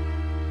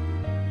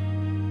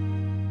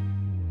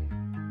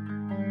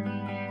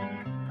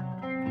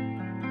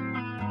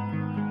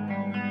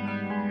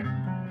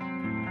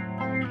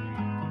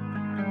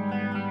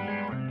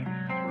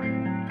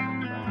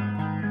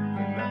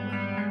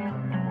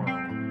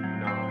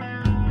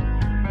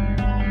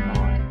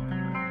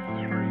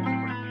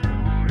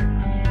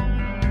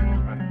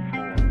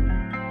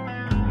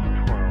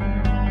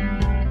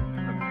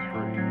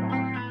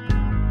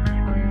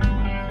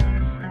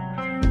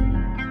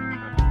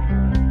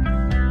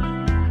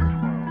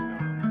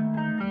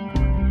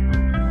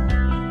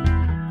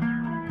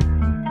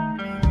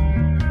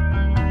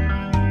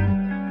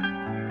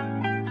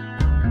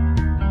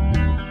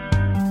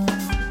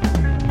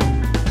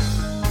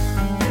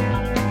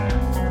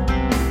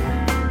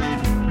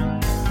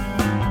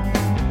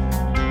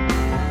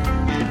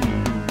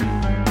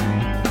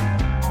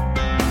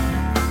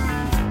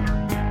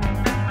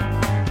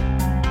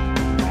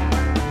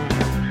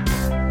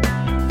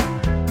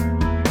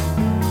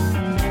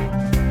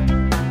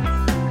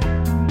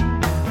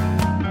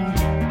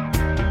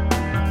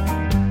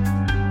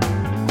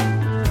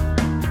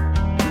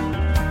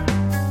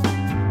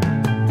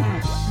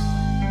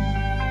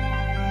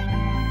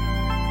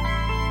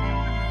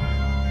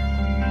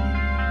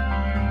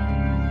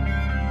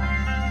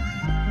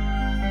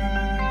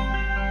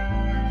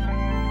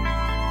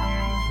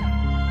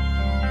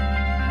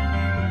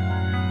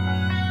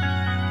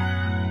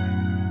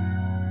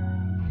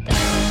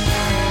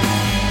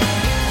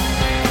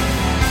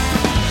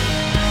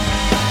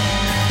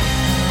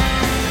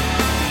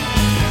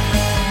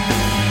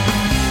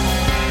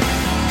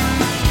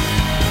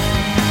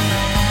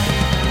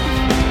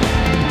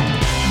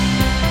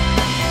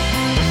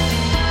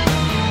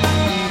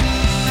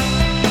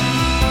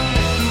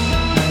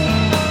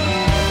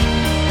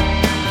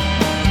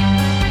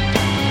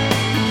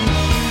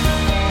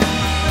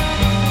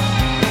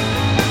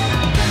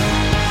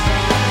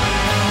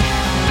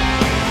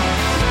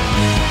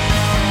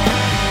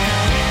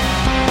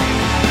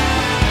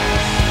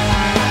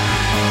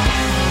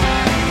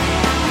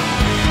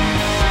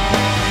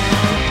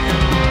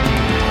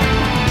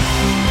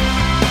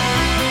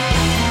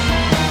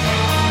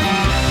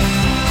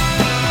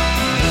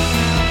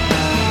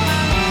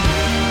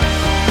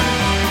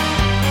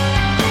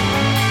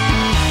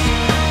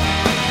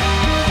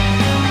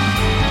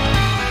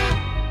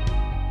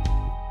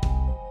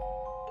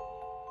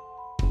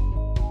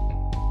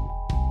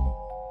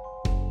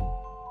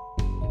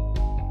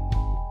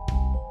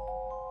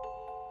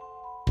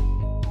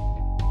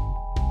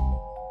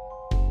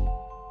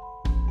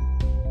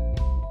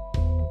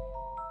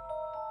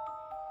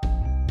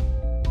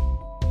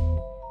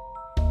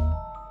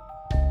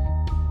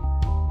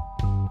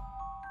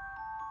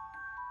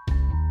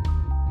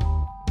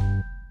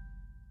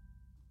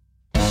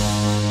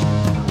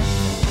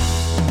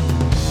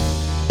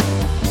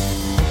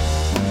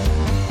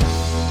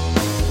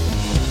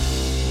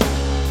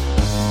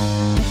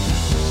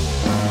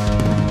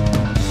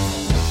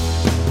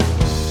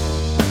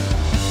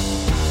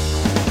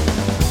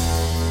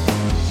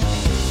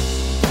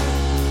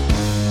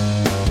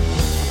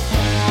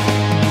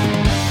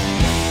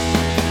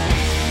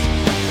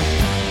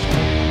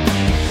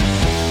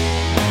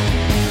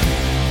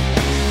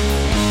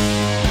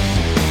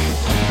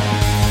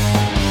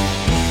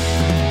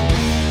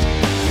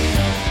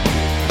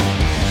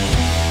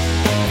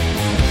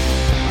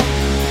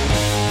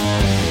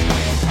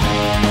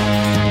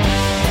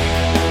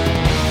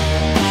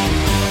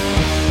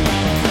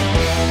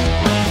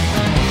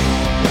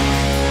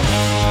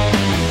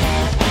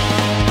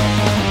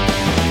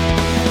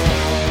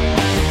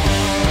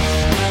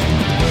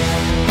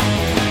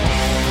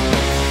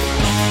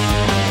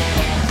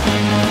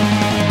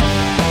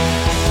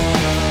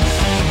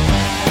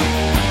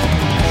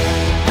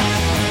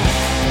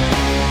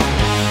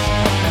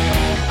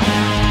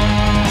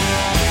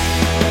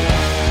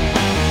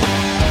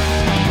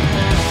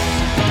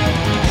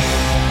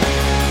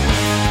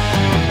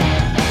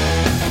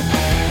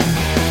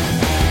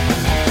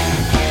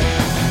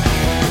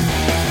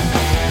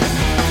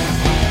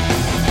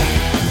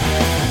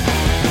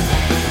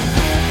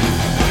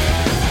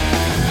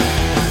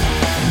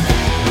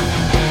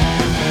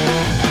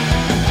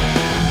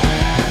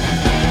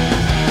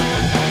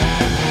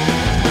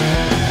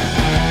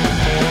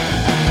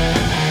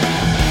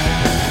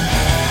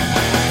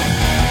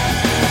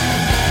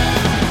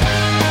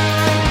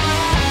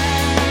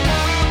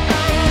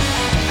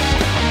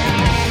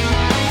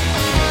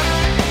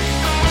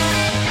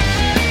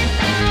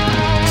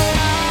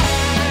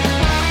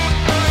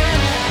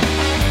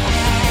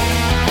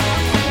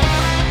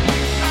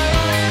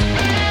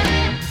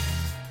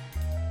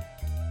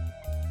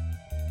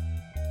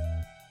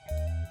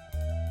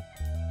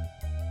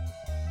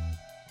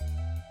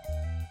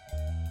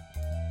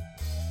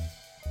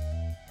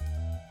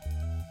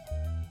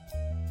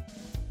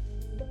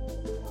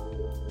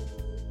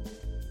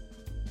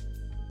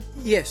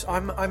 Yes,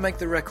 I make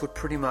the record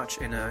pretty much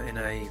in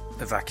a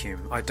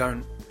vacuum. I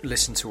don't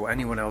listen to what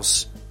anyone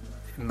else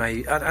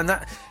may, and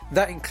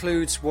that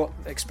includes what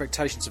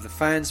expectations of the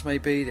fans may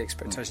be, the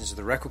expectations of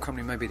the record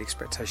company may be, the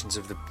expectations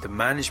of the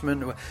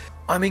management.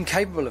 I'm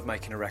incapable of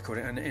making a record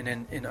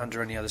in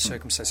under any other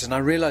circumstances, and I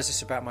realised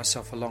this about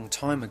myself a long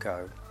time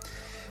ago.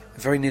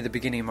 Very near the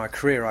beginning of my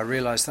career, I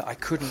realised that I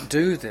couldn't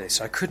do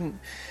this. I couldn't.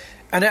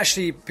 And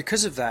actually,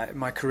 because of that,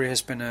 my career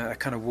has been a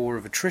kind of war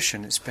of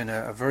attrition. It's been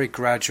a very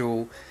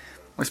gradual.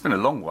 Well, it's been a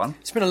long one.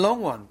 It's been a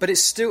long one, but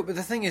it's still. But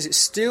the thing is, it's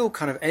still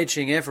kind of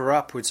edging ever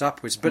upwards.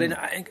 But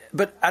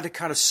but at a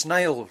kind of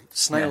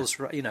snail's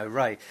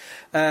rate.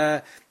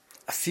 A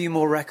few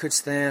more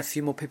records there, a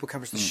few more people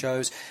coming to the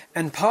shows,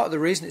 and part of the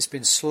reason it's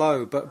been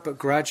slow but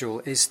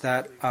gradual is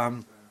that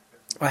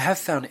I have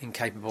found it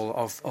incapable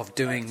of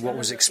doing what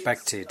was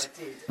expected,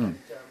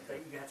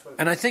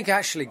 and I think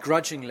actually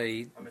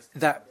grudgingly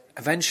that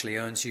eventually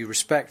earns you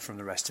respect from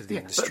the rest of the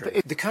industry.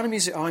 But the kind of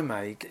music I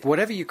make,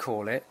 whatever you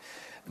call it,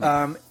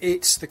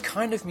 it's the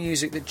kind of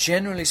music that,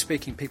 generally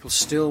speaking, people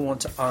still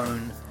want to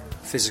own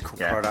physical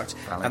product,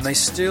 and they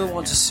still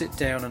want to sit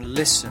down and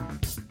listen.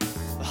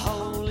 The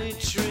holy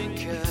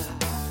drinker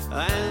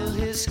and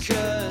his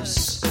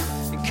curse,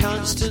 in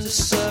constant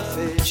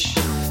surfeit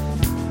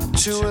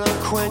to an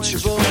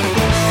unquenchable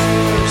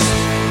thirst.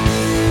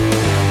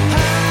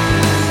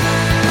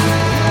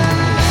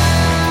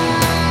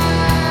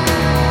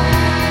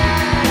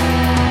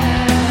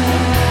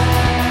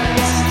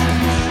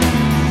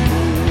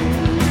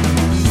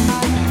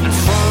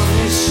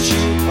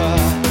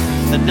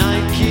 The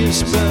night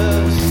gives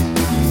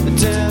birth, the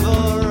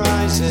devil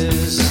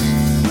rises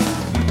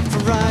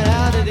from right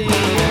out of the earth.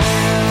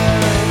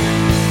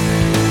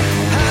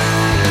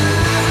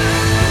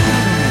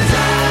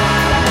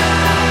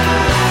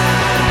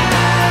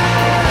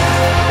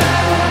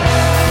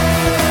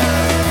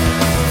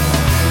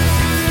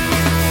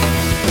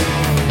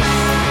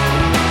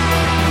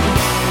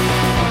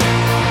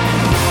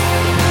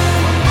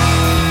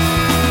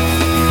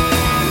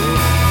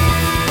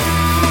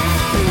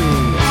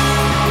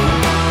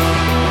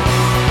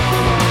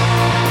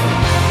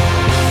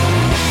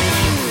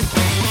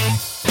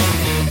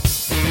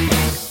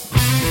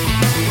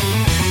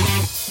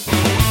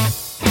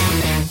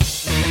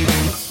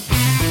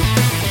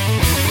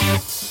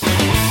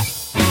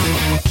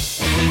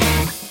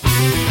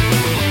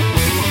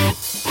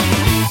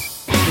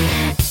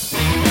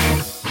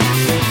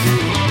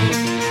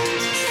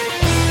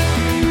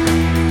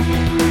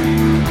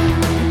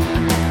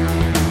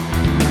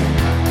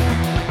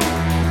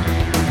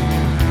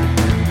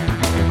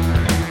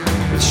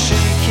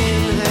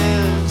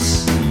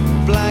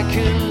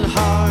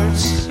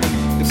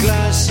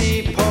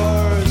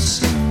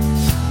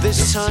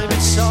 This time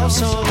it's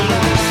also the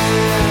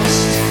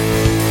last.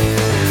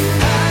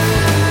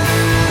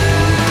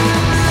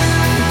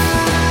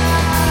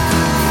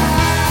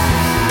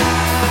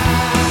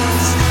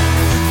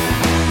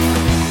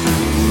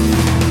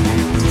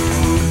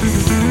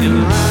 In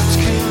rapt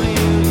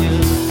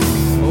communion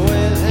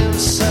with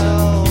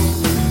himself,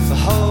 the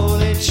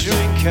holy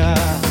drinker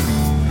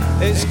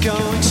is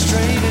going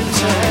straight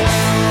into hell.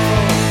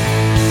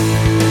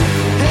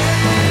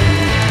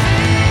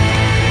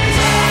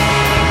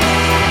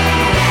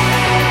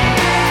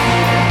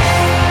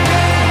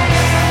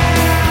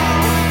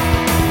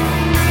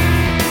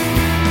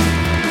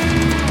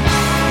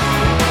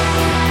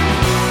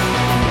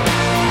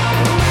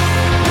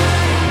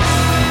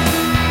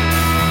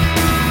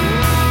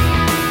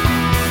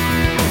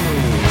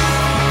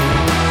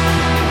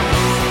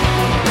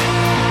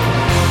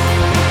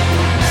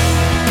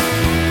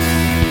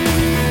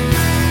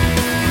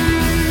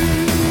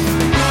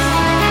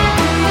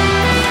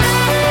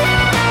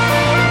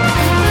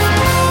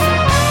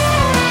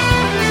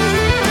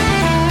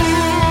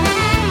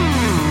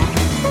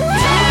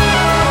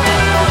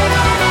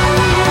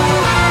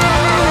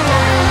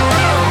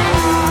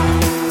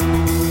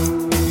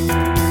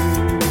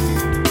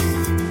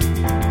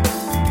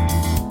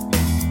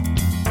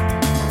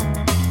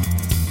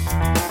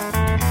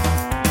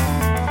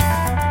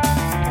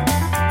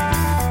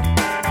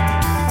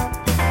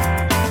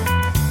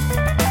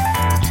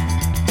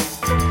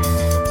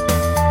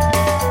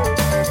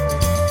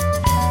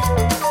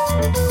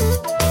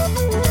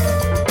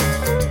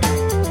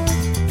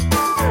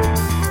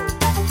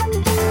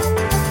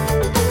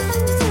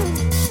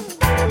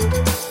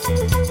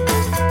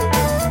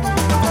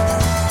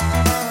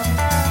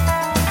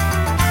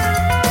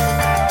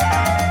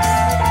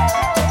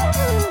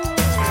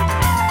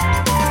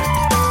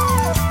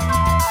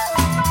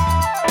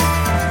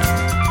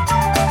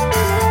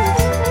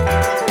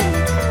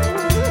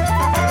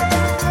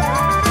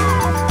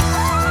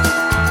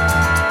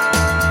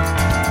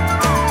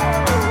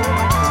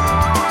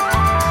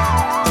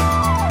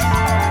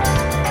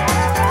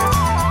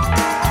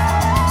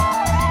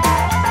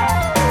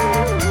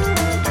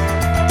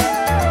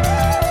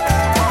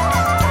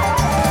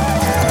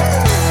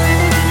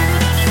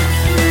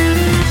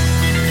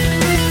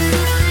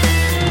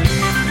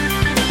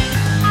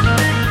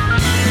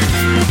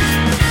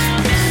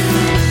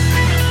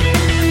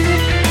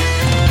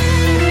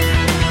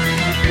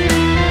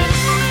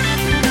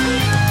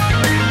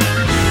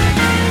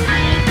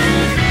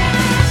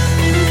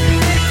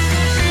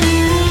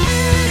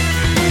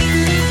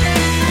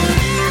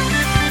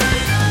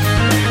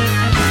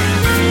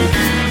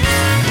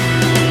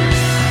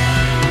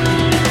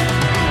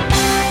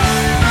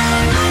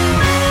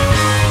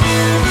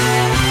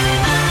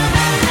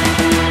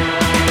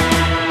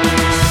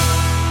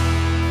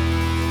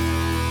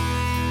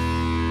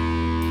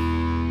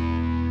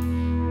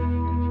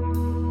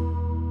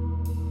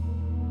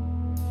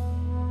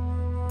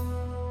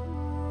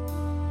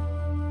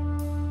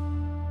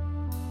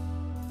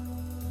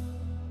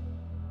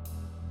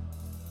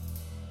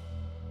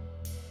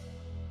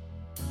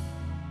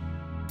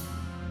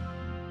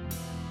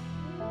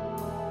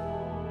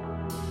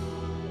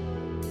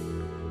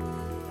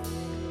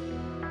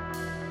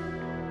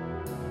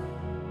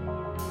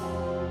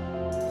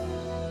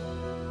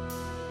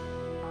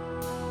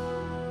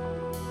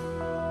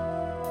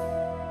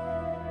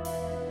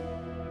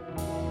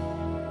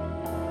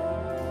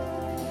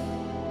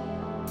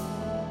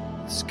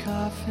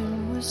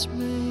 coffin was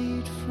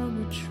made from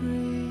a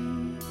tree.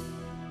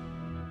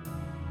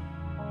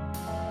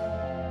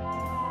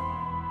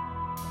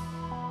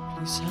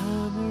 Please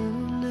hammer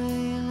a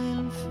nail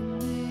in for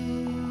me.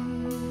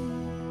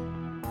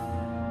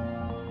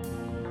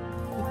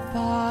 The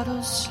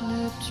bottle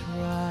slipped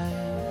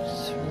right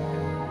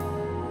through.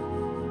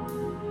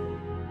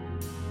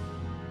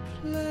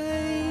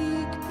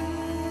 Plague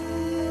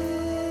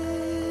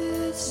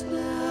bits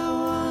now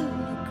on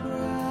the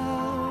ground.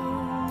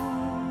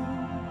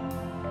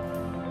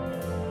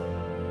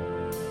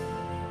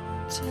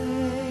 Take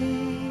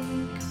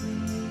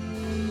me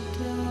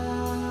down.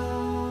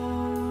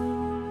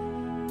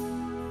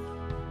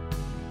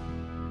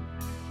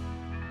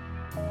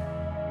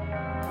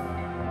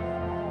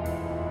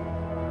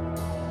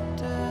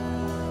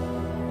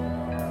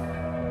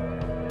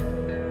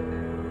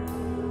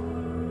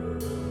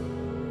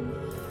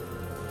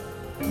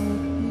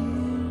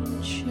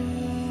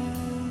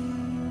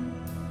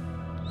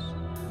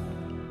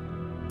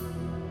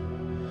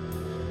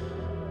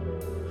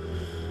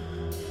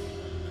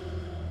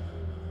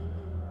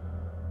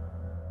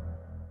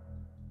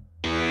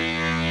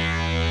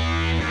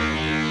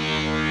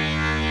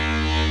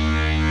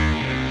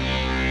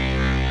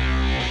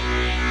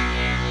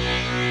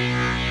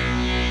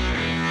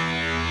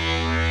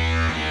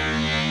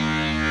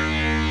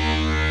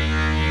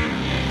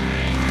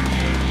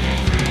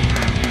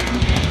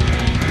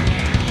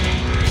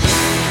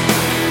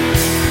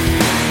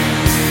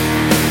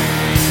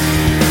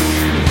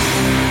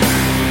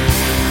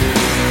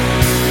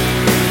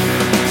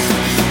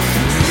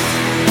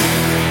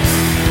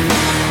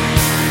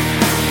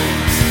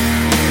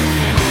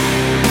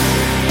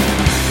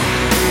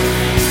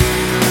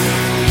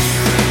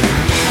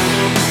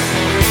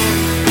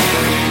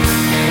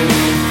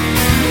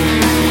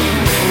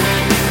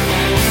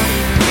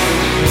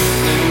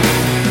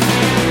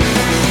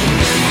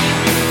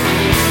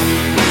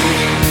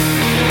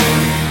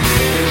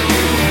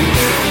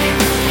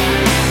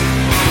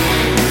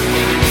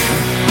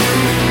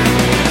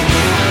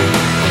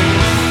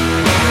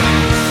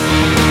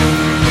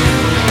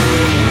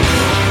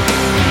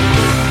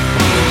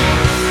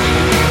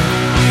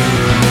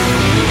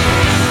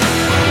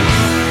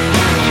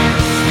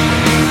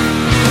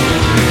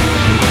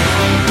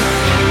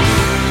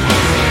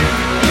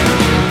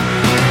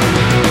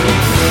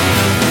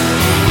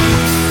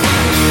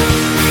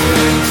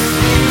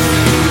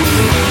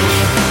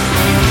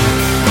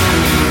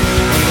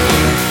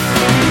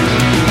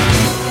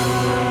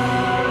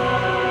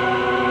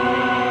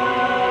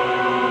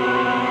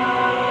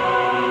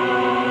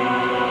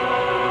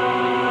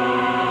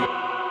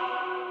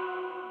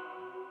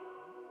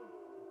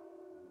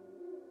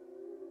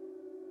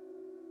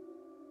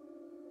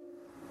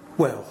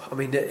 Well, I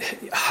mean,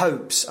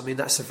 hopes. I mean,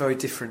 that's a very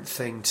different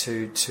thing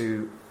to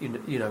you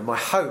know my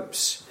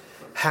hopes.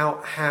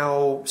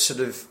 How sort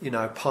of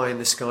pie in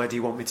the sky do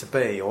you want me to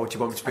be, or do you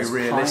want me to be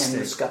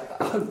realistic?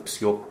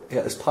 Hopes. You're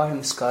as pie in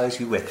the sky as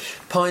you wish.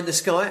 Pie in the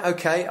sky.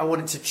 Okay, I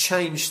wanted to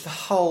change the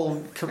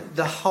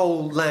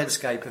whole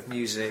landscape of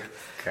music.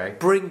 Okay.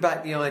 Bring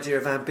back the idea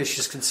of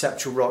ambitious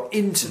conceptual rock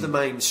into the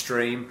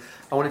mainstream.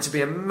 I want it to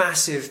be a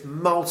massive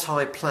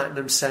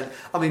multi-platinum cent.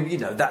 I mean,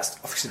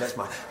 that's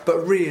my.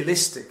 But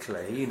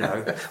realistically,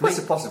 That's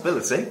a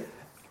possibility.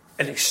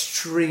 An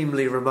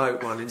extremely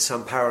remote one in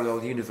some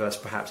parallel universe,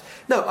 perhaps.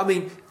 No, I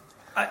mean,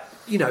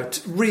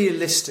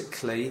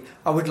 realistically,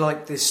 I would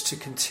like this to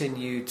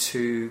continue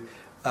to,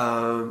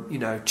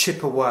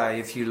 chip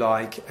away, if you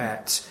like,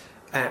 at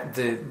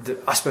the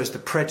I suppose the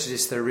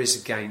prejudice there is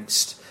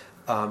against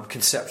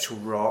conceptual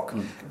rock,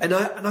 and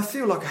I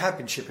feel like I have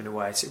been chipping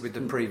away at it with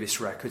the previous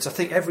records. I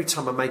think every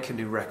time I make a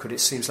new record,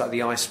 it seems like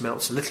the ice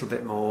melts a little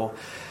bit more,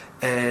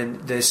 and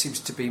there seems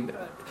to be.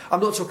 I'm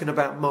not talking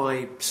about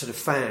my sort of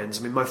fans.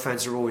 I mean, my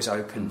fans are always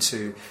open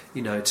to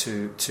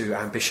to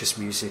ambitious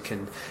music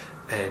and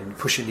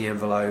pushing the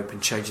envelope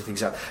and changing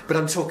things up. But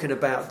I'm talking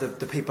about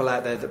the people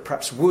out there that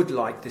perhaps would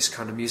like this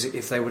kind of music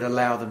if they would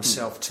allow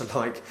themselves to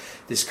like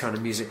this kind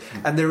of music.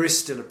 And there is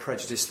still a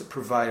prejudice that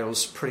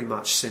prevails pretty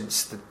much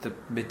since the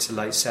mid to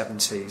late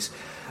 70s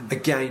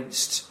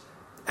against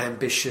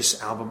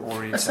ambitious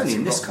album-oriented. That's only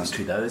in this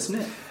country, though, isn't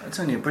it? It's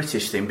only a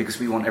British thing because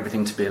we want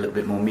everything to be a little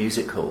bit more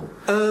musical.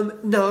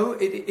 No,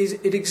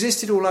 it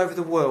existed all over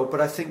the world, but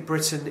I think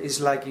Britain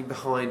is lagging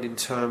behind in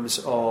terms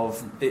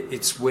of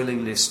its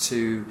willingness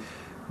to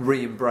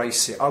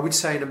re-embrace it. I would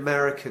say in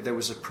America there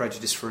was a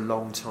prejudice for a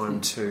long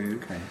time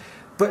too. Okay.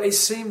 But it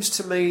seems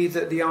to me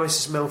that the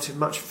ice has melted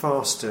much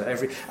faster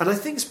and I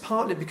think it's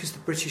partly because the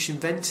British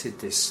invented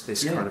this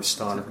kind of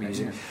style of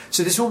music. Yeah.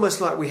 So it's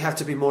almost like we have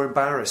to be more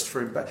embarrassed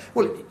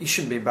well, you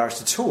shouldn't be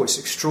embarrassed at all. It's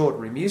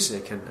extraordinary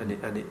music, and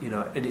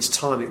in its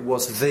time it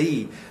was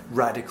the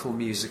radical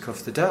music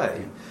of the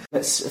day.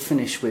 Let's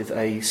finish with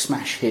a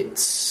smash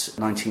hits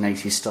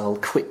 1980s style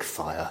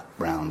quickfire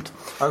round.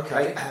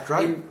 Okay,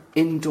 great.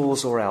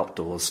 Indoors or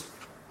outdoors?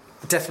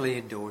 Definitely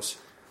indoors.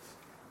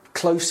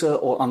 Closer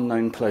or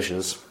unknown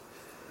pleasures?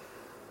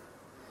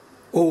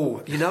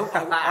 Oh,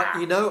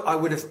 I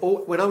would have.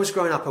 When I was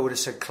growing up, I would have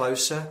said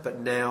Closer, but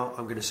now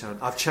I'm going to say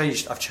I've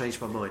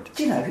changed my mind.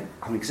 Do you know?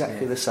 I'm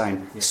exactly the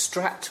same. Yeah.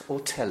 Strat or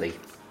telly?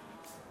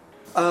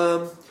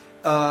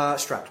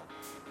 Strat.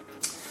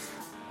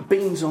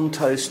 Beans on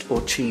toast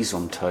or cheese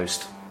on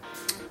toast?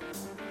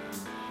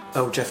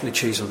 Oh, definitely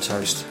cheese on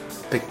toast.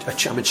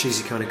 I'm a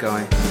cheesy kind of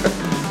guy.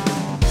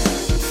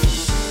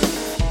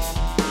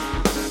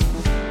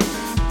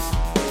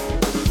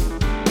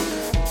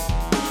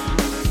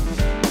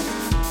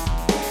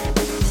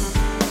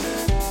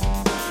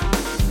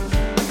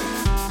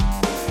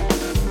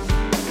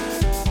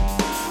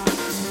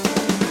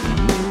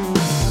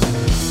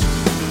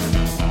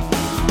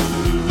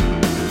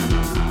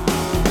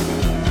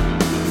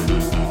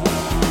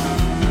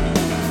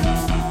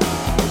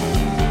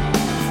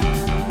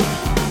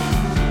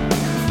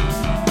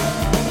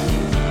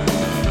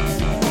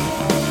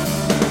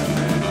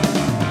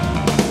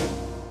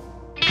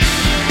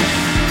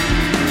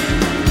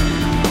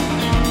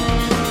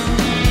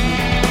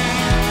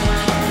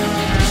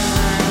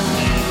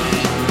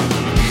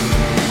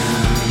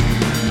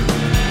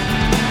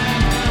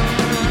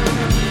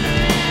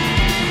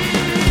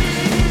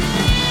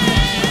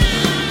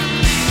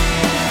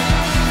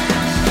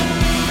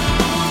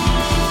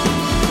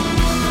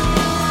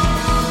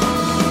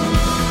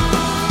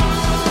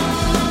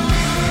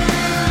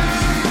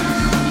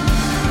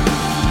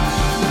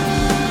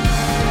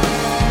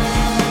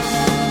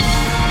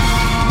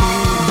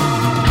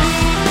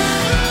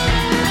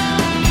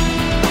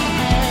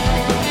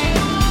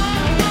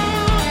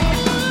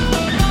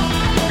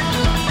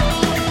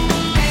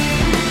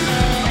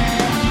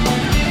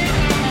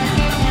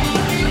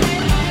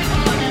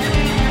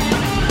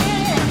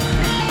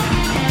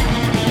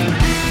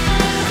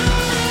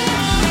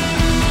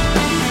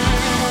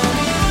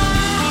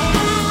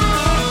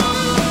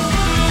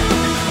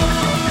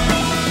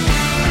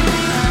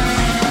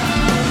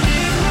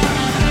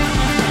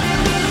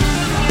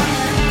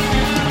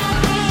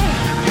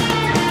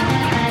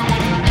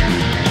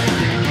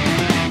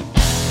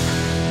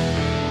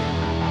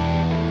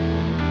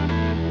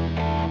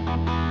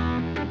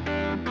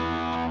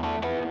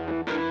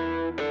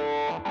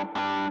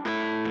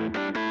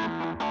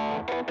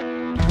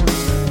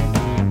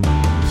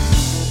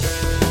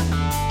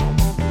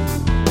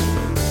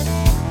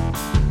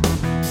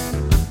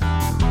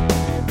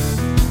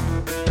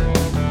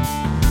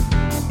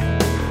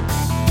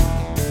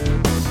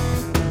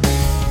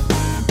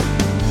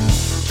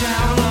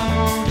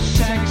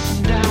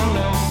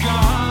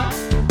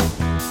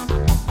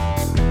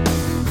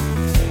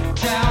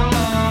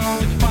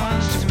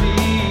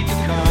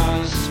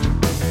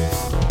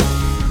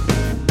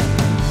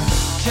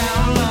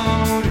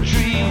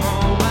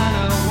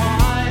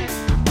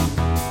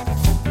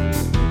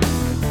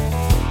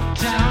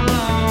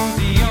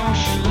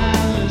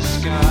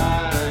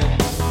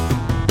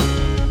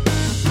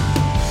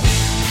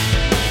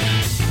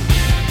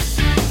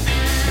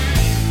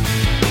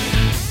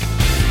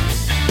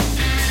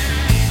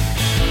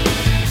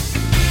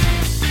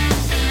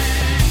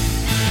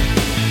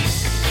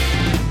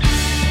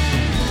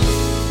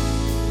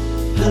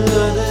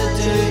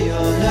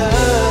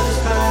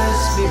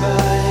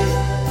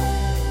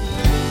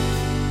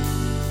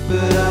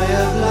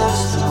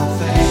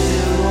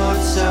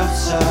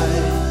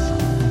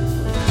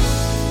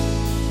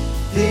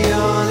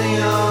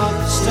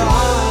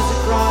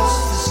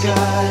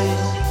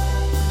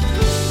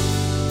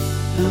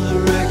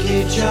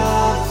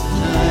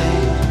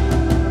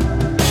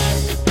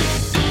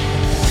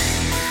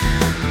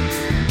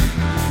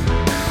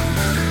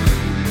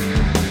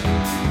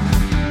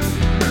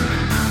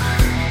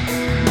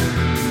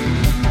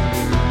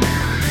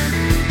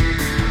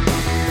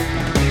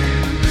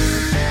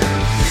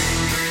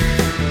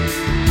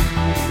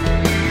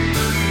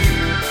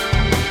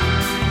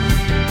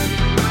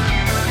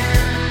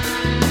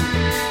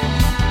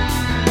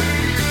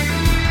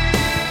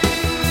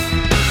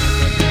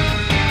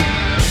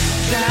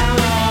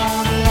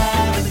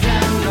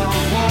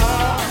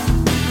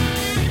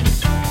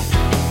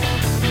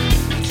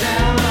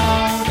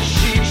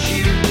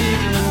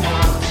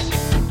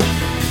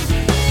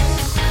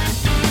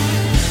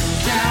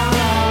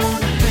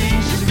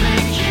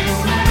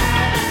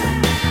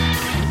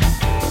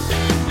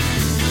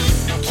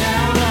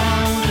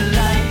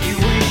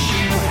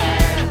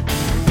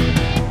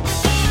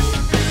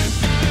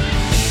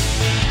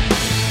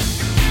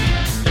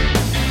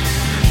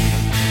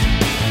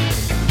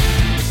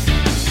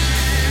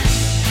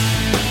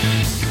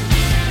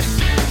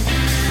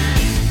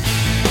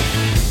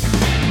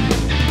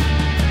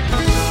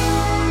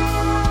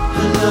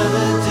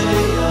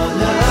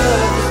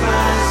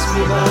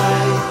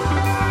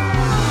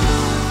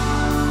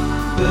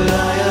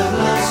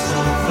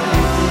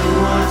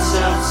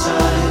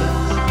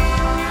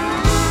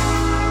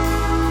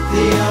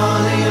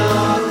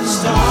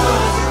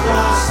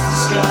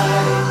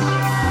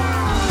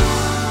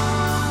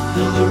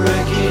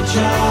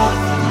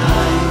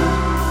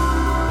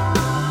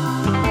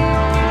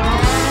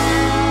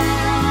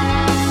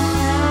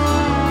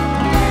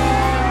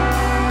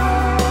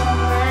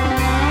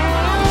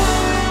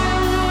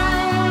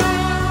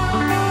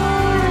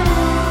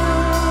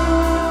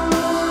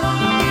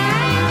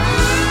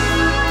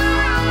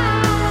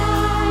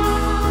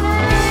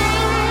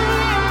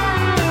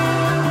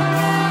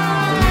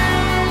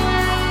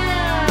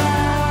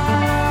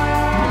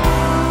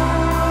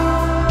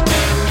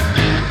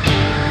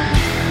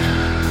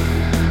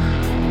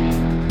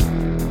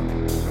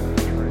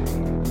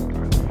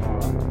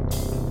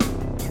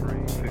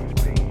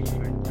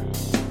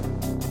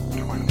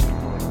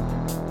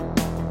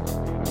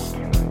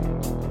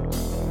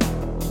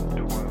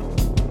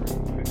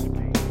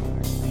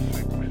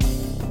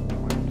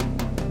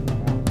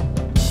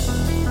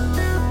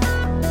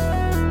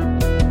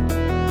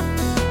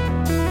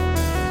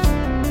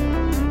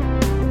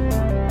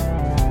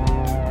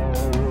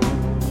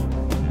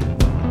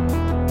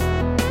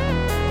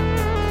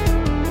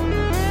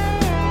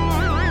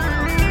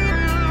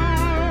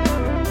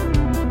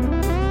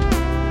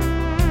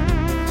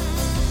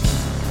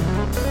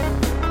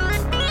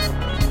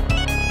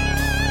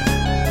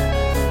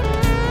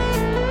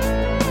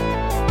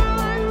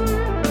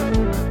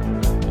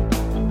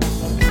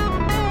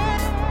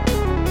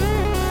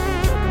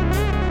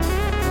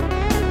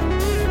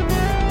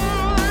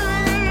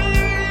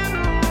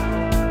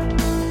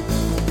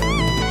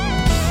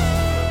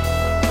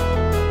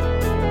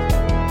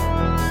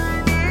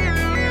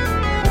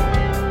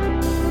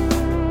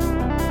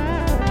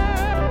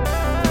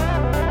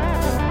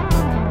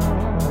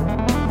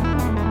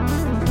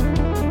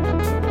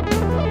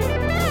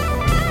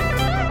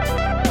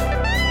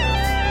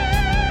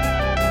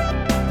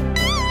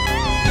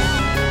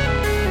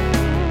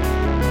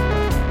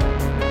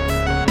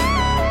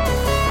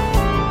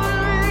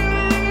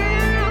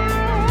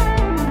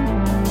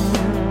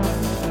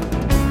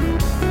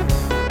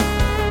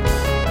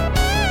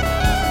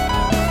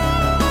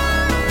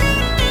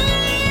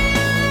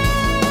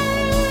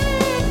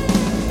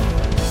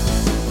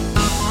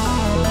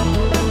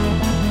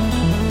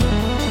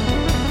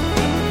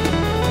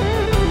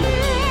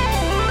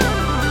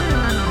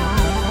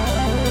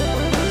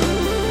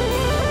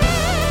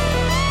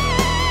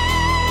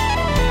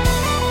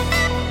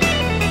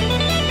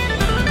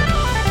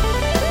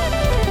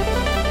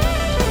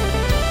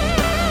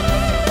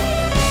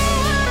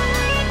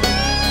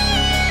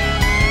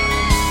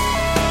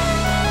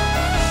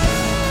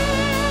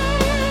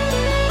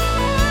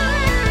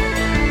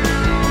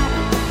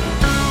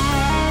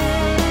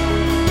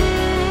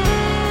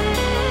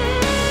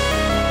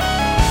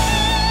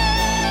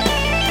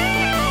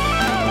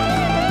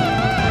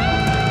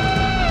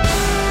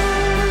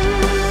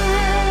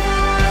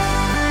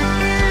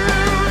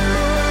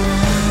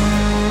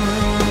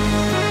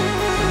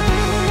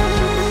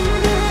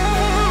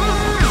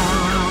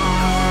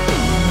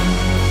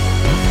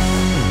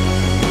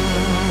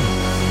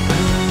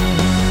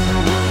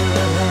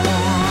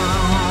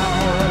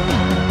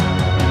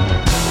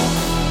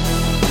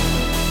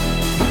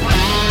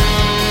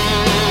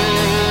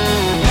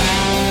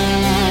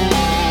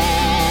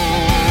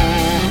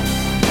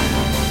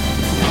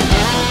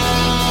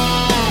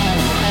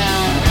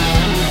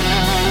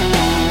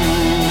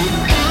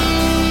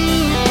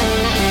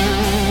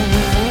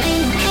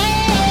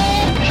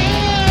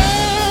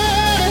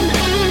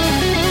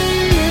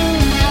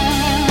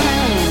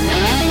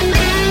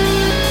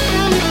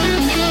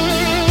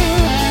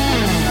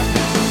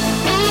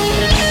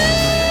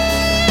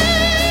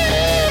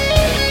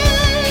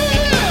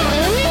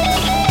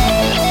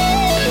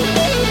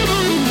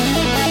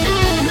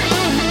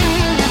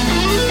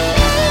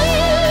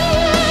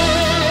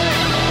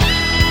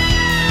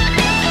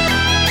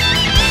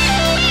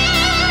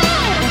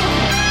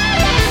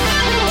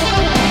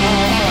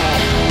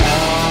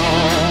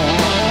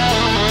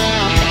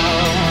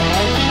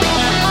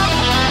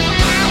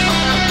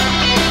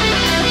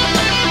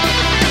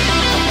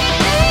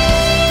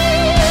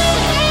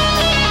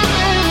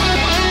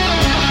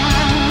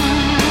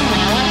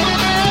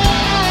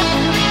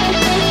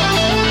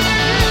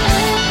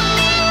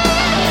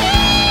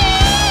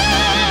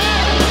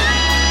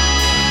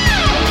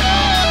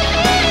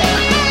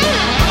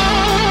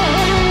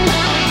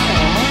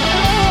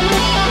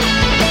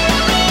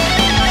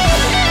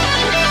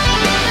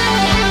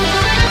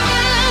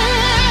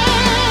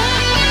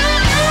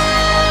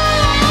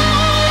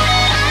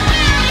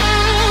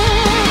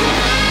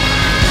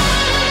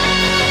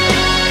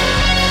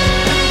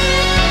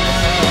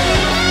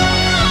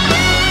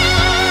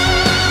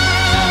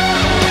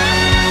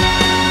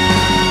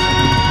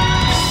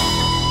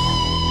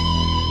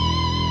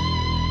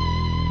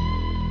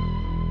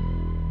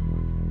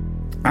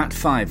 At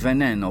 5,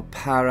 Veneno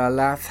para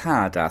la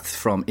Hadath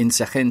from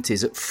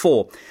Insurgentes. At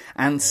 4,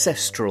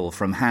 Ancestral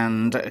from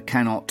Hand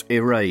Cannot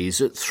Erase.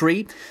 At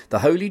 3, The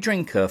Holy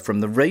Drinker from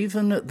The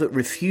Raven That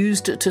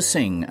Refused to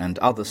Sing and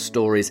Other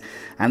Stories.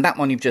 And that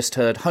one you've just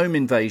heard, Home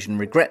Invasion,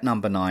 Regret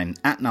number 9.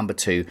 At number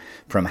 2,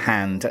 From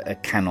Hand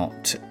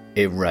Cannot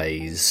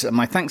Erase.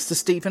 My thanks to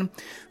Stephen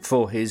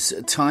for his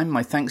time.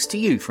 My thanks to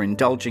you for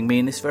indulging me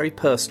in this very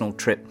personal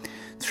trip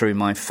through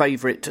my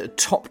favourite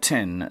top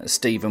 10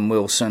 Stephen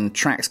Wilson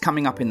tracks.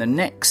 Coming up in the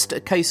next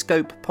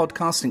Kscope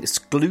podcast, an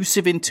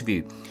exclusive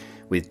interview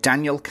with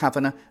Daniel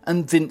Kavanagh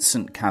and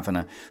Vincent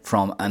Kavanagh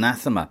from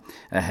Anathema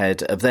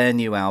ahead of their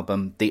new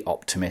album, The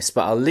Optimist.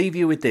 But I'll leave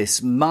you with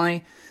this,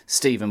 my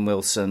Stephen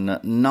Wilson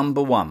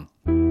number 1.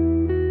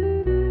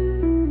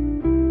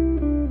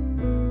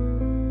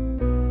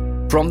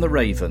 From The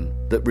Raven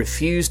That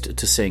Refused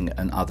to Sing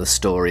and Other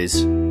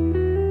Stories.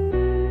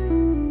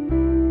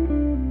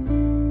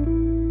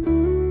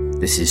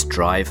 This is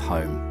Drive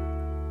Home.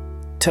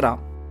 Ta-da!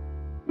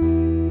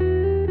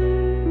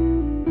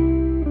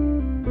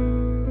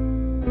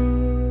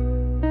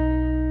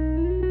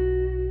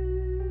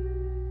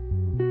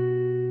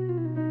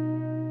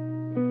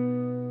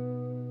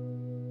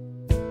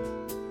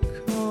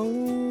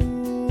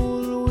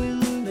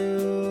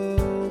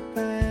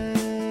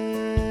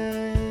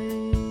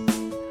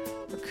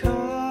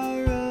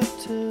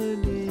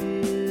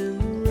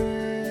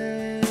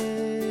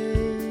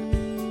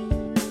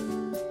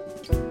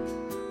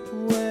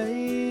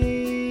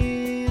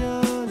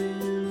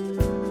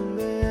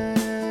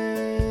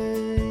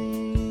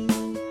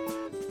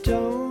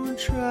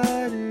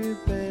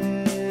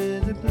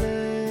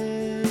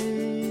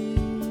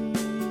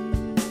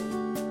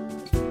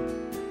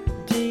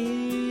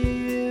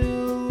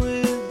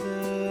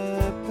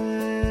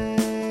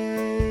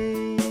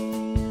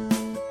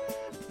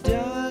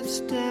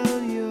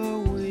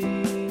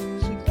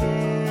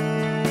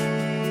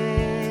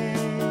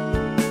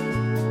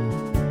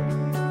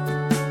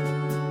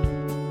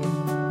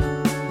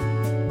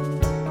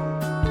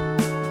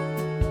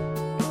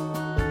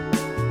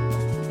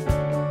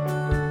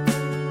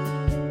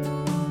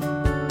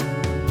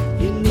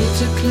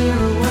 Clear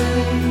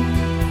away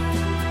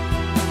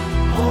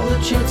all the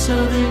jets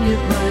out in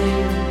your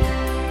brain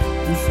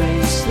and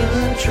face the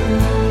truth.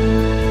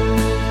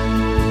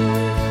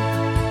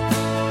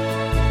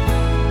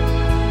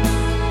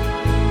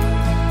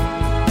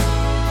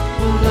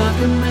 Well, I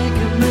can make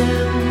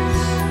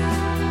amends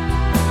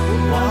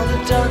while the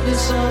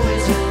darkness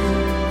always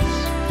ends.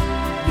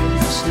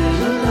 You're still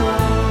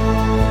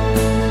alone,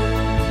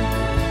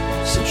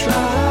 so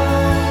try.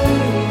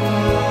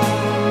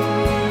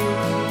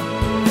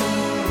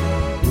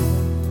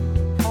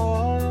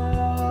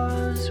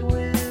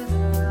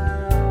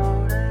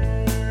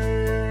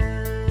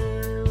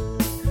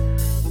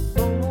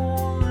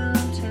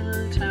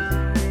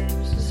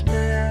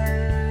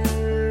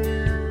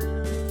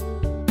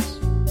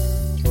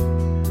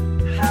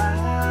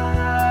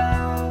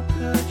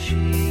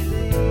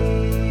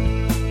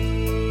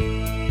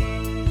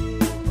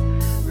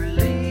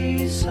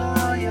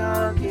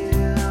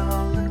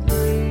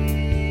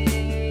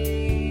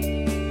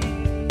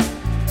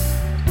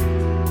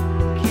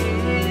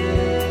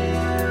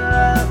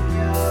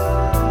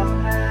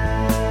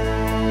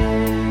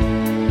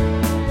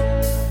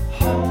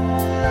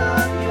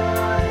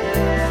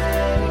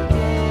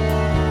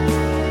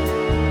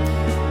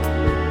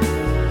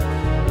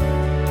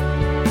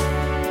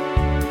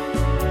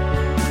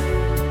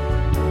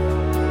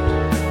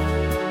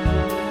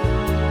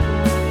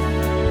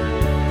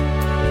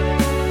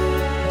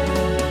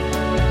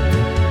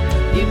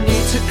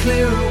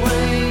 Clear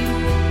away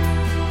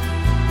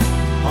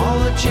all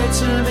the jets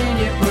in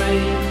your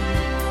brain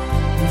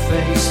and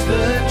face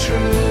the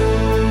truth.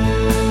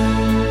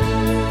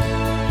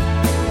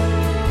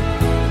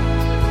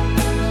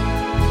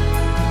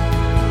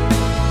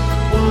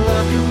 Well,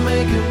 I can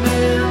make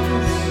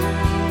amends,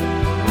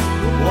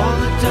 but while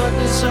the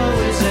darkness always